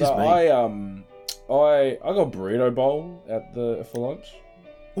say, Excuse so me. I got burrito bowl for lunch.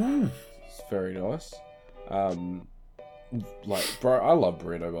 Ooh. It's very nice. Like, bro, I love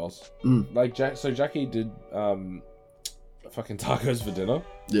burrito bowls. Like Jackie did fucking tacos for dinner.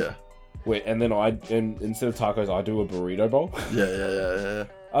 Yeah. Wait, and then instead of tacos, I do a burrito bowl. Yeah.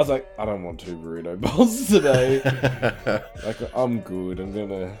 I was like, I don't want 2 burrito bowls today. Like, I'm good. I'm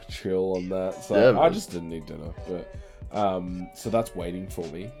gonna chill on that. So I just didn't eat dinner, but so that's waiting for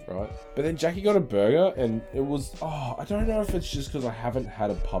me, right? But then Jackie got a burger, and it was I don't know if it's just because I haven't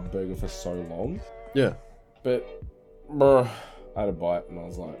had a pub burger for so long. Yeah. But I had a bite, and I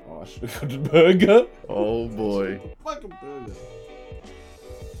was like, I should have got a burger. Oh boy. Fucking burger.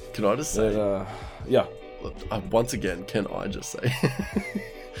 Can I just say? Yeah. Once again, can I just say?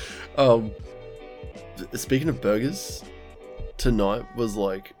 Speaking of burgers, tonight was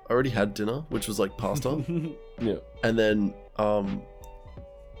like I already had dinner, which was like pasta. Yeah. And then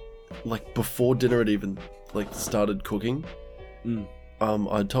like before dinner had even like started cooking,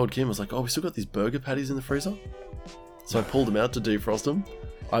 I told Kim, I was like, "Oh, we still got these burger patties in the freezer." So I pulled them out to defrost them.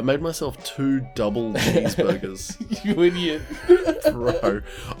 I made myself 2 double cheeseburgers. You idiot. Bro,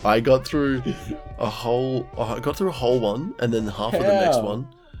 I got through a whole one and then half of the next one.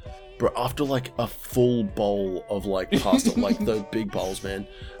 Bro, after like a full bowl of like pasta, like those big bowls, man.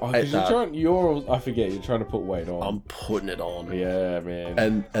 I forget, you're trying to put weight on. I'm putting it on. Yeah,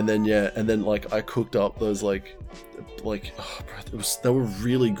 man. And then like I cooked up those like bro, they were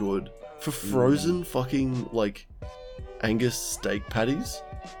really good. For frozen fucking like Angus steak patties.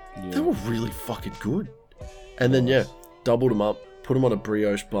 Yeah. They were really fucking good. And then doubled them up, put them on a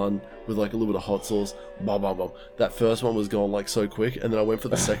brioche bun with like a little bit of hot sauce. That first one was going like so quick, and then I went for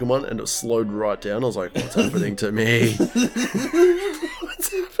the second one, and it slowed right down. I was like, "What's happening to me?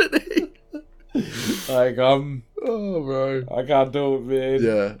 What's happening?" Like oh bro, I can't do it, man.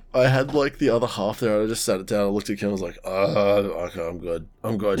 Yeah, I had like the other half there. And I just sat it down. I looked at Kim. I was like, okay, I'm good.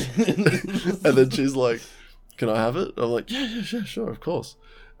 And then she's like, "Can I have it?" I'm like, yeah, sure, of course.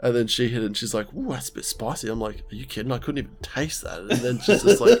 And then she hit it and she's like, "Ooh, that's a bit spicy." I'm like, "Are you kidding? I couldn't even taste that." And then she's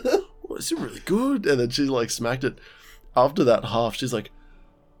just like, "Oh, it's really good." And then she like smacked it. After that half, she's like,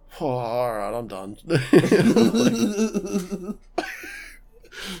 "Oh, alright, I'm done."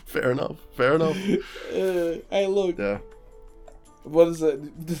 Fair enough. Hey, look. Yeah. What is it?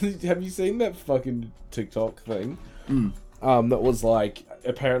 Have you seen that fucking TikTok thing? That was like,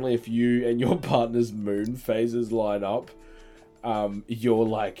 apparently if you and your partner's moon phases line up, you're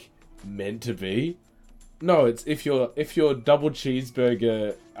like meant to be. No, it's if your double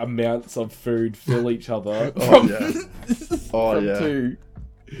cheeseburger amounts of food fill each other from 2,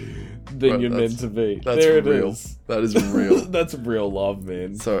 then you're meant to be. That's there real. It is. That is real. That's real love,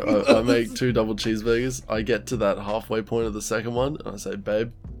 man. So I make 2 double cheeseburgers. I get to that halfway point of the second one, and I say,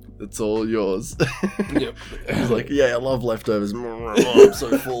 "Babe, it's all yours." Yep. He's like, "Yeah, I love leftovers." Oh, I'm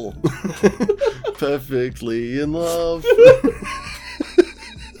so full. Perfectly in love.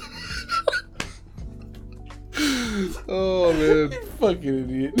 Oh man. fucking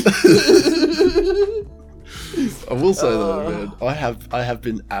idiot. I will say though, man, I have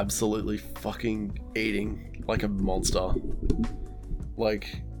been absolutely fucking eating like a monster.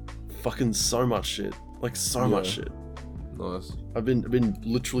 Like, fucking so much shit. Like, so much shit. Nice. I've been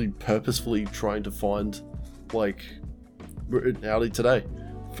literally purposefully trying to find, like, we're at Audi today.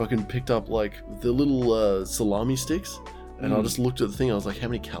 Fucking picked up like the little salami sticks, and I just looked at the thing. I was like, how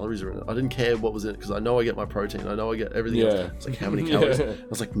many calories are in it? I didn't care what was in it because I know I get my protein. I know I get everything else. It's like, how many calories? I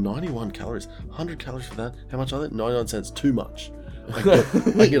was like, 91 calories. 100 calories for that. How much are they? 99 cents. Too much.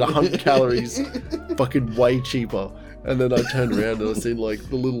 I get 100 calories, fucking way cheaper. And then I turned around and I seen like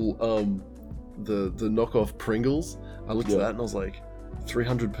the little the knockoff Pringles. I looked at that and I was like,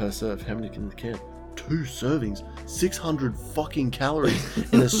 300 per serve. How many can the can? 2 servings, 600 fucking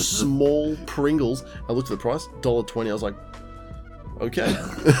calories in a small Pringles. I looked at the price, $1.20. I was like, okay,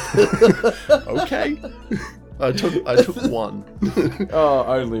 okay. I took one. Oh,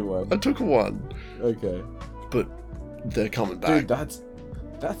 only one. I took one. Okay, but they're coming back. Dude,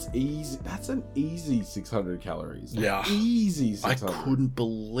 that's easy. That's an easy 600 calories. Yeah, easy 600. I couldn't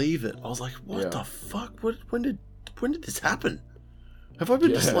believe it. I was like, what the fuck? When did this happen? Have I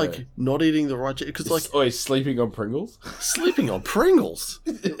been just like not eating the right shit? Because like, oh, he's sleeping on Pringles. Sleeping on Pringles.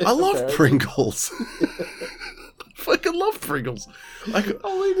 I love Pringles. I fucking love Pringles.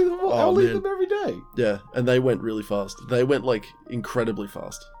 I'll eat them. I'll eat them every day. Yeah, and they went really fast. They went like incredibly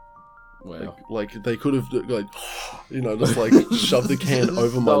fast. Wow. Like they could have like, you know, just like shoved the can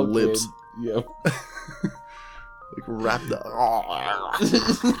over my lips. Yep. Like wrapped the.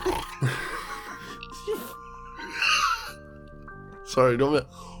 Sorry, don't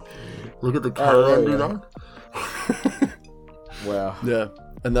look at the camera do that. Wow. Yeah,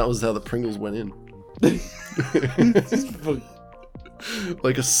 and that was how the Pringles went in.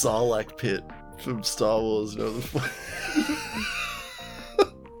 Like a Sarlacc pit from Star Wars. You know,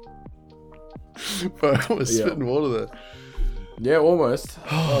 but I was spitting water there. Yeah, almost.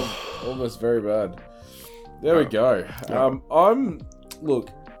 Almost very bad. There we go. Yeah. Look.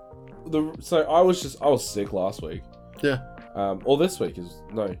 So I was sick last week. Yeah. Or this week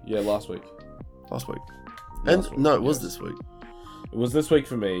last week. Last week. It was this week. It was this week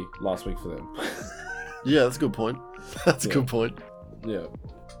for me, last week for them. Yeah, that's a good point. That's a good point. Yeah.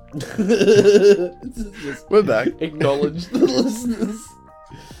 We're back. Acknowledge the listeners.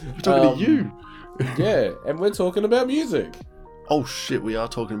 We're talking to you. Yeah, and we're talking about music. Oh shit, we are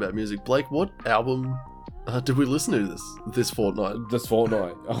talking about music. Blake, what album did we listen to this fortnight? This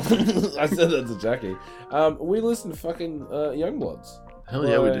fortnight. I said that to Jackie. We listened to fucking Youngbloods. Hell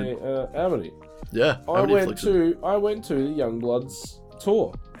yeah, we did. Amity. Yeah, I went to the Youngbloods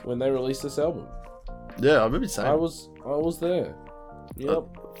tour when they released this album. Yeah, I remember you saying. I was there.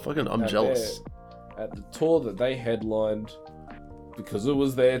 Yep. I'm jealous. At the tour that they headlined because it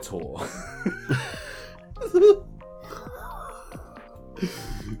was their tour.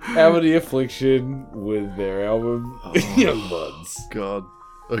 Amity Affliction with their album Youngbloods. God.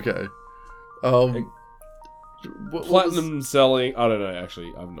 Okay. Platinum selling. I don't know.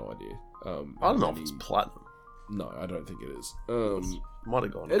 Actually, I have no idea. I don't know if it's platinum. No, I don't think it is. Might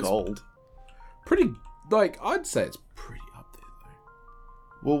have gone gold. Pretty. Like, I'd say it's pretty up there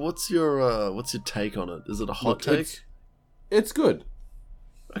though. Well, what's your take on it? Is it a hot take? It's good.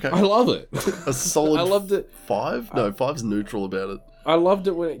 Okay. I love it. A solid. I loved it. 5? No, 5's neutral about it. I loved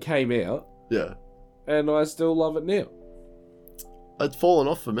it when it came out. Yeah. And I still love it now. It's fallen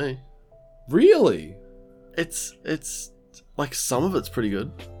off for me. Really? It's like some of it's pretty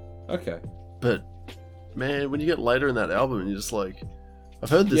good. Okay. But man, when you get later in that album and you're just like, I've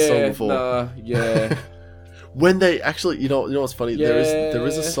heard this song before. Yeah. When they actually, you know what's funny? Yeah. There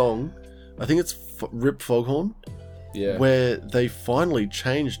is a song, I think it's Rip Foghorn, where they finally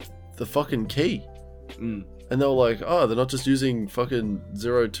changed the fucking key. Mm. And they were like, oh, they're not just using fucking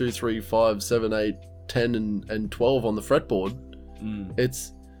 0, 2, 3, 5, 7, 8, 10, and 12 on the fretboard. Mm.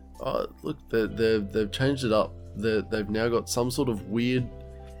 It's, look, they've changed it up. They've now got some sort of weird,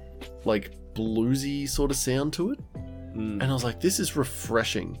 like, bluesy sort of sound to it. And I was like, this is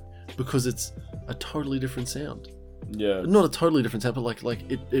refreshing because it's a totally different sound. Yeah. Not a totally different sound, but like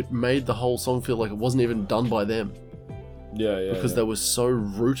it made the whole song feel like it wasn't even done by them. Yeah. Because they were so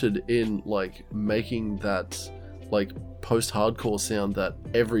rooted in like making that like post-hardcore sound that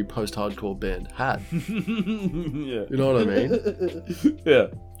every post-hardcore band had. Yeah. You know what I mean? Yeah.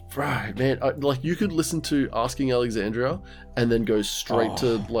 Right, man. Like you could listen to Asking Alexandria and then go straight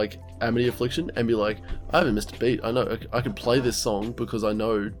to like Amity Affliction and be like, I haven't missed a beat. I know I can play this song because I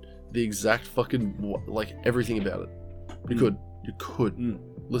know the exact fucking like everything about it. You could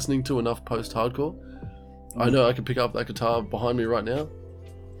listening to enough post-hardcore. I know I can pick up that guitar behind me right now.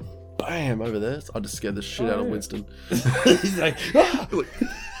 Bam, over there. I just scared the shit out of Winston. He's like, ah!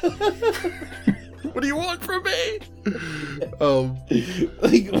 What do you want from me?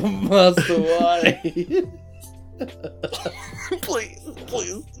 Like, Master, why? Please.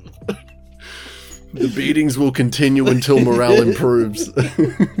 The beatings will continue until morale improves.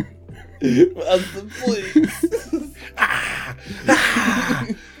 Master, please.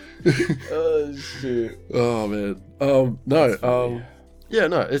 Oh shit. Oh man. No. Yeah,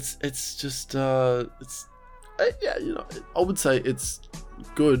 no. It's just yeah. You know, I would say it's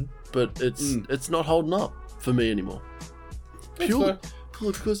good, but it's not holding up for me anymore. Purely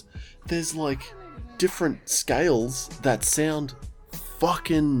because there's like different scales that sound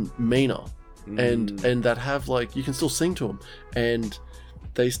fucking meaner, and that have like you can still sing to them, and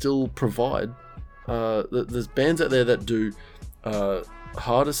they still provide. There's bands out there that do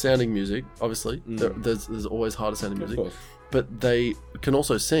harder sounding music. Obviously, there's always harder sounding music, but they can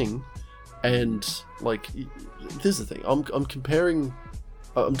also sing. And like, this is the thing. I'm comparing.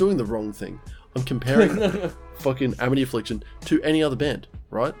 I'm doing the wrong thing. I'm comparing fucking Amity Affliction to any other band,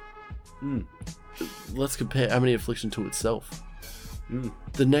 right? Let's compare Amity Affliction to itself.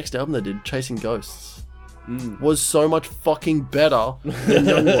 The next album they did, Chasing Ghosts, was so much fucking better than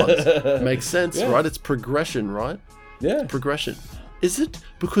Young Ones. Makes sense, right? It's progression, right? Yeah. Progression. Is it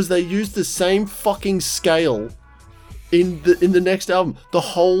because they used the same fucking scale in the next album? The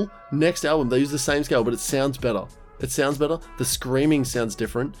whole next album, they use the same scale, but it sounds better. It sounds better. The screaming sounds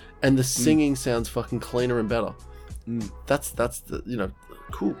different, and the singing sounds fucking cleaner and better. That's the, you know,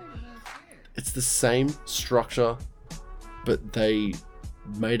 cool. It's the same structure, but they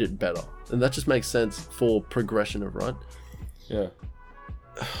made it better, and that just makes sense for progression of right. Yeah.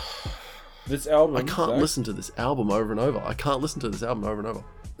 This album, I can't listen to this album over and over. I can't listen to this album over and over.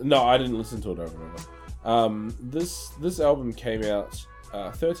 No, I didn't listen to it over and over. This album came out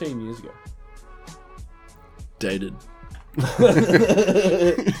 13 years ago. Dated. I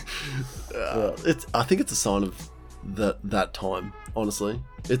think it's a sign of that time, honestly.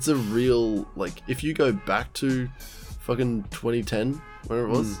 It's a real, like, if you go back to fucking 2010, where it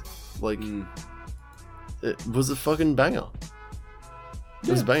was, it was a fucking banger. It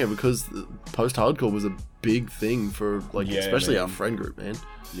was a banger because post-hardcore was a big thing for, like, especially our friend group, man.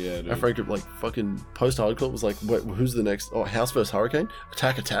 Yeah, dude. Our friend group, like, fucking post-hardcore was like, wait, who's the next? Oh, House vs. Hurricane?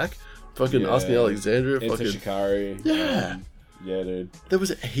 Attack? Fucking Asking Alexandria? Into fucking Shikari. Yeah. Yeah, dude. There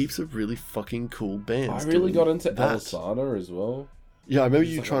was heaps of really fucking cool bands. I really got into that. Alisana as well. Yeah, I remember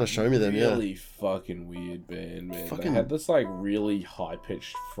you trying to show me them, Really fucking weird band, man. They had this, like, really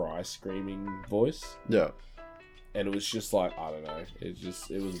high-pitched fry screaming voice. Yeah. And it was just like, I don't know.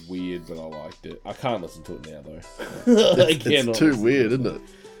 It was weird, but I liked it. I can't listen to it now, though. It's too weird, isn't it?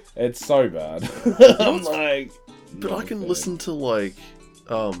 It's so bad. I'm like... But I can listen to, like,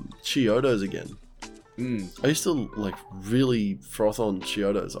 Chiodos again. I used to, like, really froth on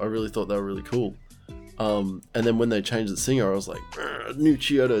Chiodos. I really thought they were really cool. And then when they changed the singer, I was like, new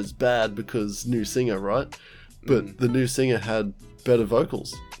Chiodo's bad because new singer, right? But the new singer had better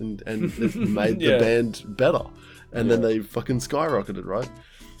vocals and it made the band better. And then they fucking skyrocketed, right?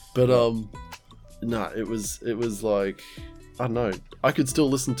 But it was like, I don't know. I could still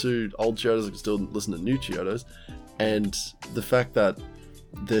listen to old Chiodos, I could still listen to new Chiodos, and the fact that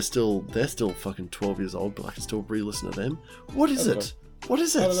they're still fucking 12 years old, but I can still re-listen to them. What is it? What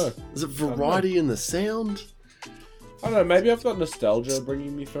is it? I don't know. Is it variety in the sound? I don't know. Maybe I've got nostalgia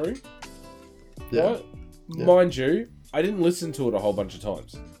bringing me through. Yeah. Right? Yeah. Mind you, I didn't listen to it a whole bunch of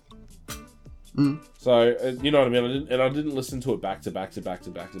times. So, you know what I mean? I didn't listen to it back to back.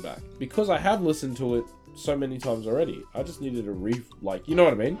 Because I have listened to it so many times already. I just needed a you know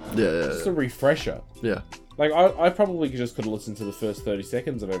what I mean? Yeah. Just a refresher. Yeah. Like, I probably just could have listened to the first 30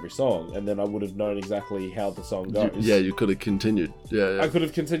 seconds of every song, and then I would have known exactly how the song goes. You could have continued. Yeah. I could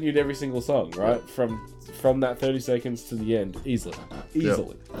have continued every single song, right? Yeah. From that 30 seconds to the end, easily.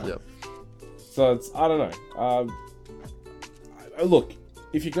 Yep. So it's, I don't know. Look,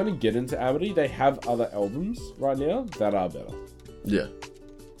 if you're going to get into Amity, they have other albums right now that are better. Yeah.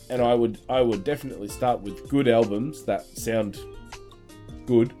 And I would definitely start with good albums that sound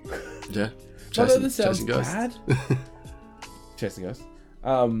good. Yeah. Not that it sounds bad. Chasing Ghosts.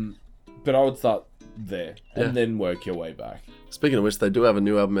 But I would start there and then work your way back. Speaking of which, they do have a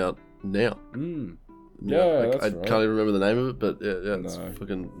new album out now. Yeah, I can't even remember the name of it, but it's a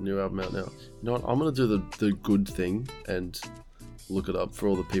fucking new album out now. You know what? I'm gonna do the good thing and look it up for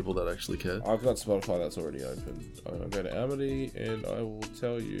all the people that actually care. I've got Spotify that's already open. I'm gonna go to Amity and I will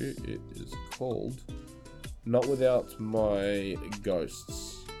tell you it is called Not Without My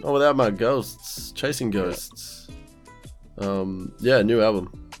Ghosts. Not without my ghosts. Chasing ghosts. Yeah, new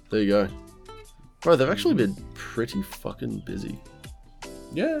album. There you go. Bro, they've actually been pretty fucking busy.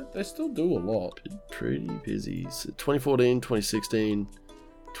 Yeah, they still do a lot. Pretty busy. So 2014, 2016,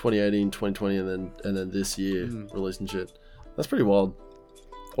 2018, 2020, and then this year releasing shit. That's pretty wild.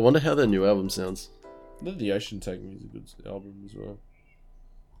 I wonder how their new album sounds. The Ocean Take Me is a good album as well.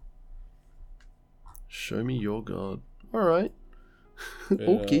 Show Me Your God. Alright. But,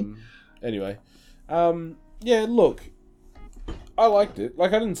 Okay. Anyway. Yeah, look. I liked it.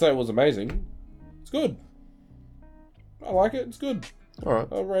 Like, I didn't say it was amazing. It's good. I like it. It's good. Alright.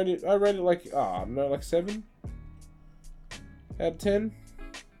 I rate it like, I don't know, like 7 out of 10.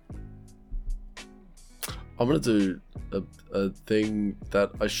 I'm gonna do a thing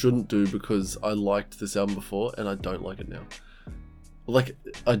that I shouldn't do because I liked this album before and I don't like it now. Like,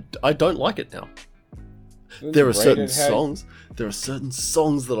 I don't like it now. There are certain songs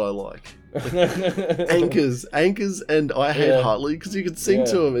that I like. Anchors and I Hate Hartley, because you can sing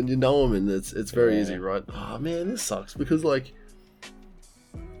to them and you know them, and it's very easy, right? Oh man, this sucks because like,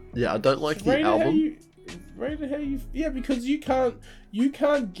 yeah, I don't like the album. Because you can't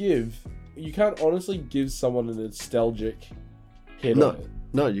honestly give someone a nostalgic hit on it.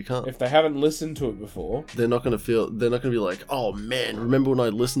 No, you can't. If they haven't listened to it before, they're not gonna be like, oh man, remember when I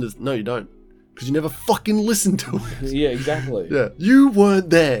listened to? No, you don't. Because you never fucking listened to it. Yeah, exactly. Yeah, you weren't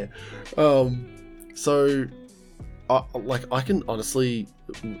there. So, I can honestly,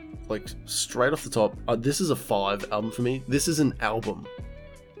 like, straight off the top, this is a 5 album for me. This is an album.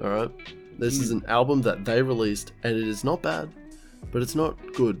 Alright? This is an album that they released, and it is not bad, but it's not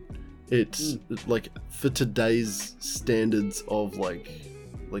good. It's, like, for today's standards of, like,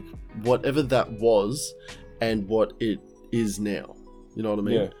 whatever that was, and what it is now. You know what I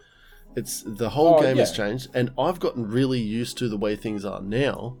mean? Yeah. It's the whole game has changed, and I've gotten really used to the way things are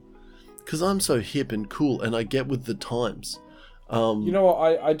now because I'm so hip and cool, and I get with the times. You know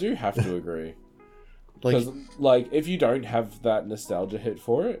what? I do have to agree. Because, like, if you don't have that nostalgia hit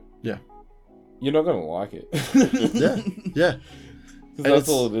for it, you're not gonna like it. yeah. Because that's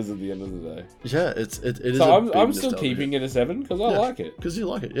all it is at the end of the day. Yeah, it is. So I'm still keeping it a 7 because I like it. Because you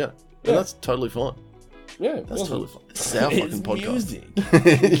like it, and that's totally fine. Yeah, that's totally fine. It's our fucking podcast. Music.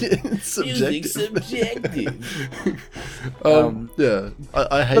 It's subjective. Yeah,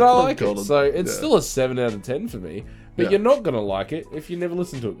 I hate. But I like it, so it's still a 7 out of 10 for me. But you're not gonna like it if you never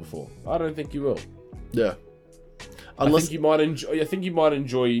listened to it before. I don't think you will. Yeah. Unless I think you might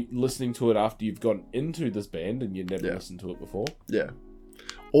enjoy listening to it after you've gotten into this band and you never listened to it before. Yeah.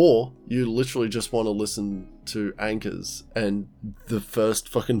 Or you literally just want to listen to Anchors and the first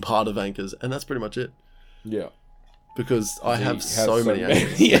fucking part of Anchors, and that's pretty much it. Yeah. Because I have so many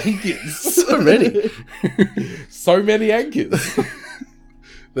anchors. So many. So many anchors.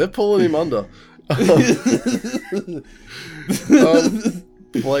 They're pulling him under.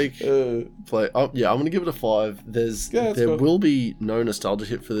 Blake. I'm gonna give it a 5. There will be no nostalgia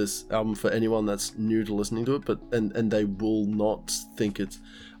hit for this album for anyone that's new to listening to it, but and they will not think it's.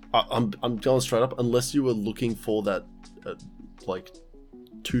 I'm going straight up, unless you were looking for that, like,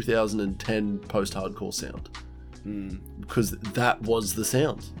 2010 post-hardcore sound, because that was the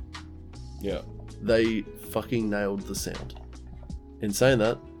sound. Yeah, they fucking nailed the sound. In saying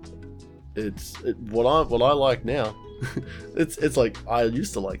that, what I like now. It's like, I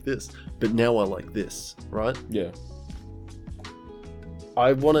used to like this, but now I like this, right? Yeah.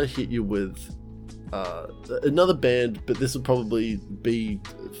 I want to hit you with another band, but this will probably be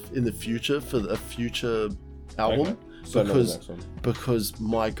in the future for a future album. Okay. So because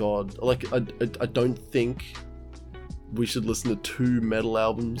my god, like, I don't think we should listen to 2 metal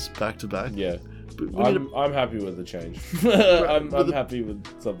albums back to back. Yeah. I'm happy with the change. I'm happy with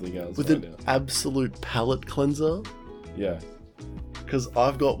something else. With an absolute palate cleanser. Yeah. Because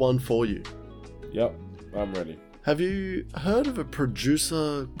I've got one for you. Yep, I'm ready. Have you heard of a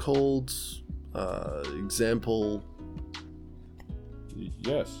producer called Example?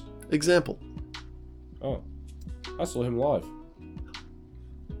 Yes. Example. Oh. I saw him live.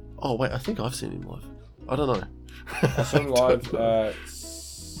 Oh, wait, I think I've seen him live. I don't know. I saw him live at...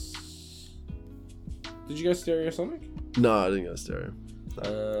 Did you go Stereosonic? No, I didn't go Stereo.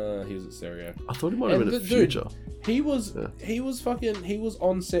 He was at Stereo. I thought he might have been at Future. He was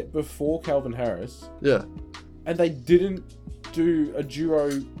on set before Calvin Harris. Yeah. And they didn't do a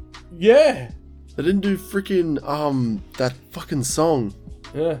duo. Yeah. They didn't do freaking that fucking song.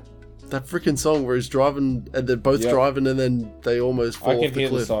 Yeah. That freaking song where he's driving and they're both driving and then they almost fall off the cliff. I can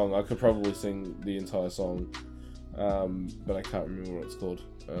hear the song. I could probably sing the entire song. but I can't remember what it's called.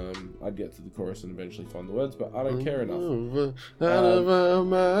 I'd get to the chorus and eventually find the words, but I don't care enough. Out of our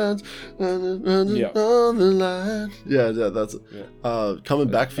minds, Yeah. on the line. Yeah, that's it. Yeah. Coming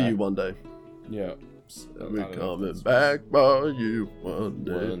back for you one day. Yeah. We're coming back for you one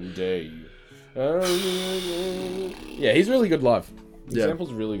day. One day. Yeah, he's really good live. The Yeah.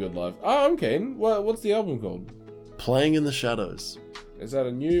 sample's really good live. Oh, I'm keen. What's the album called? Playing in the Shadows. Is that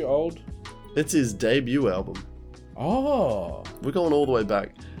a new, old? It's his debut album. Oh. We're going all the way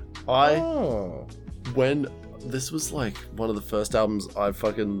back. When this was like one of the first albums I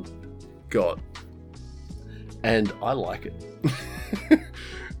fucking got, and I like it.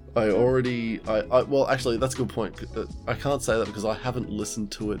 Well, actually, that's a good point. I can't say that because I haven't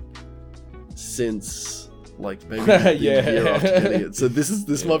listened to it since like maybe the year after getting it. So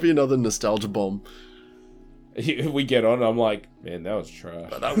this might be another nostalgia bomb. We get on, I'm like, man, that was trash.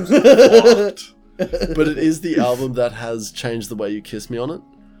 But that was fucked. But it is the album that has changed the way you kiss me on it.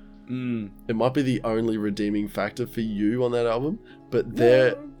 It might be the only redeeming factor for you on that album. But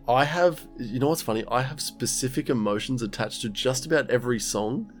I have, you know what's funny? I have specific emotions attached to just about every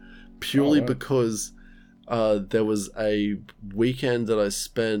song, purely because there was a weekend that I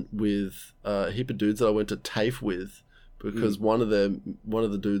spent with a heap of dudes that I went to TAFE with, because one of the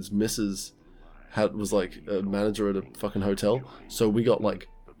dudes' missus was like a manager at a fucking hotel. So we got like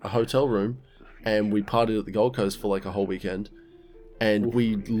a hotel room and we partied at the Gold Coast for like a whole weekend. And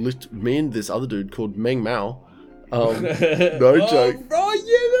me and this other dude called Meng Mao. No joke. Oh,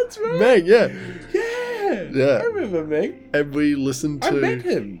 yeah, that's right. Meng, yeah. Yeah. I remember Meng. And we listened to... I met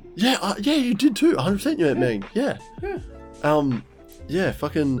him. Yeah, you did too. 100% you met Meng. Yeah.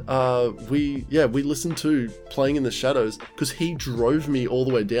 We listened to Playing in the Shadows because he drove me all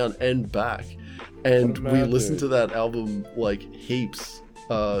the way down and back. And we listened to that album like heaps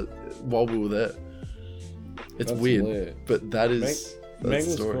while we were there. That's weird, hilarious. But that's Meng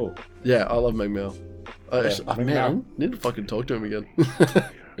the story. Cool. Yeah, I love Meng Mao. Meng Mao. I need to fucking talk to him again.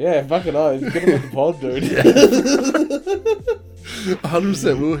 Yeah, fucking oath. Get him on the pod, dude.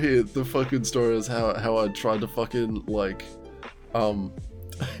 100% we'll hear the fucking story as how I tried to fucking like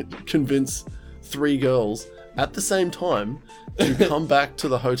convince 3 girls at the same time to come back to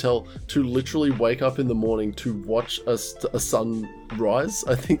the hotel to literally wake up in the morning to watch a sunrise.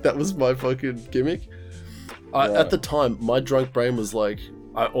 I think that was my fucking gimmick. At the time, my drunk brain was like,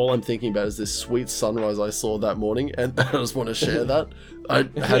 all I'm thinking about is this sweet sunrise I saw that morning, and I just want to share that. I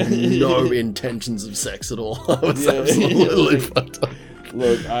had no intentions of sex at all. I was absolutely fucked up.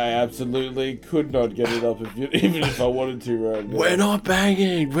 Look, I absolutely could not get it up even if I wanted to right now. We're not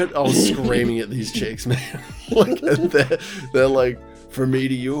banging! I was screaming at these chicks, man. Like, and they're like, from me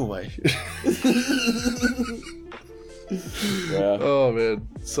to you away. Yeah. Oh, man.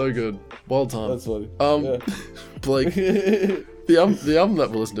 So good. Wild time. That's funny. Blake, the album that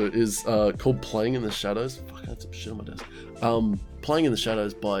we'll listen to is called Playing in the Shadows. Fuck, I had some shit on my desk. Playing in the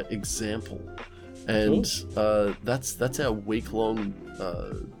Shadows by Example. And that's our week-long,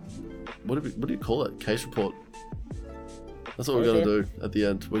 what do you call it? Case report. That's what we're going to do at the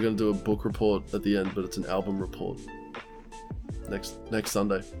end. We're going to do a book report at the end, but it's an album report. Next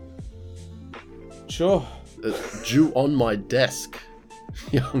Sunday. Sure. Due on my desk.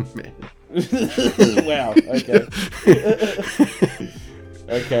 Young man. Wow, okay.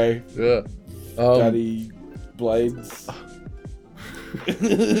 Okay. Yeah. Daddy Blades.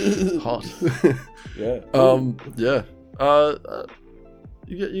 Hot. Yeah. Yeah.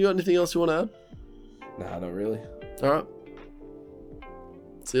 You got anything else you want to add? Nah, not really. Alright.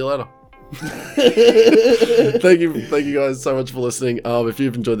 See you later. Thank you guys so much for listening. If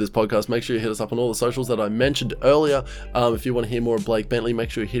you've enjoyed this podcast, make sure you hit us up on all the socials that I mentioned earlier. If you want to hear more of Blake Bentley, make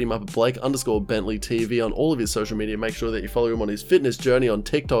sure you hit him up at Blake_Bentley TV on all of his social media. Make sure that you follow him on his fitness journey on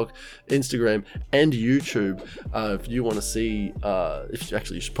TikTok, Instagram, and YouTube. If you want to see,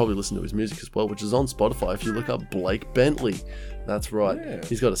 you should probably listen to his music as well, which is on Spotify. If you look up Blake Bentley, that's right. Yeah.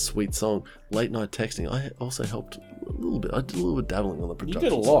 He's got a sweet song, Late Night Texting. I also helped a little bit. I did a little bit dabbling on the production. You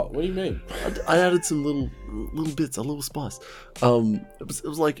did a lot. What do you mean? I added some little bits, a little spice. It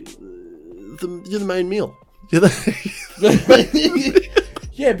was like you're the main meal. You're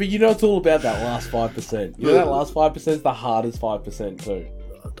Yeah, but you know it's all about that last 5%. You know that last 5% is the hardest 5% too.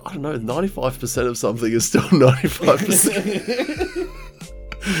 I don't know. 95% of something is still 95%.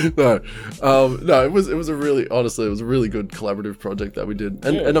 No, it was a really good collaborative project that we did,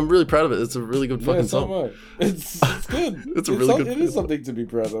 and I'm really proud of it. It's a really good fucking song. It's good. It's a really good. It is something to be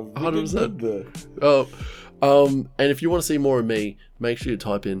proud of. 100%. And if you want to see more of me, make sure you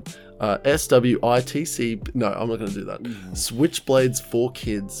type in SWITC. No, I'm not going to do that. Switchblades for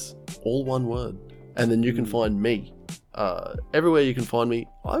Kids, all one word. And then you can find me everywhere you can find me.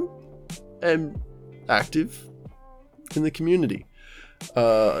 I am active in the community.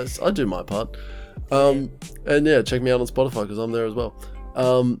 I do my part. And yeah, check me out on Spotify because I'm there as well.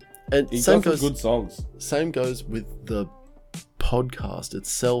 And He same does goes, good songs. Same goes with the podcast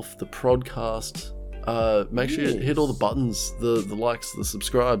itself, the podcast. Make sure you hit all the buttons, the likes, the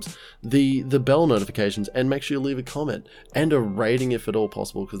subscribes, the bell notifications, and make sure you leave a comment and a rating if at all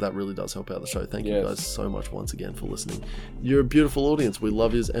possible, because that really does help out the show. Thank you guys so much once again for listening. You're a beautiful audience. We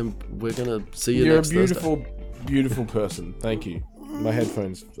love you, and we're gonna see you next Thursday. You're a beautiful, beautiful person. Thank you. My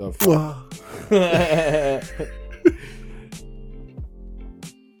headphones are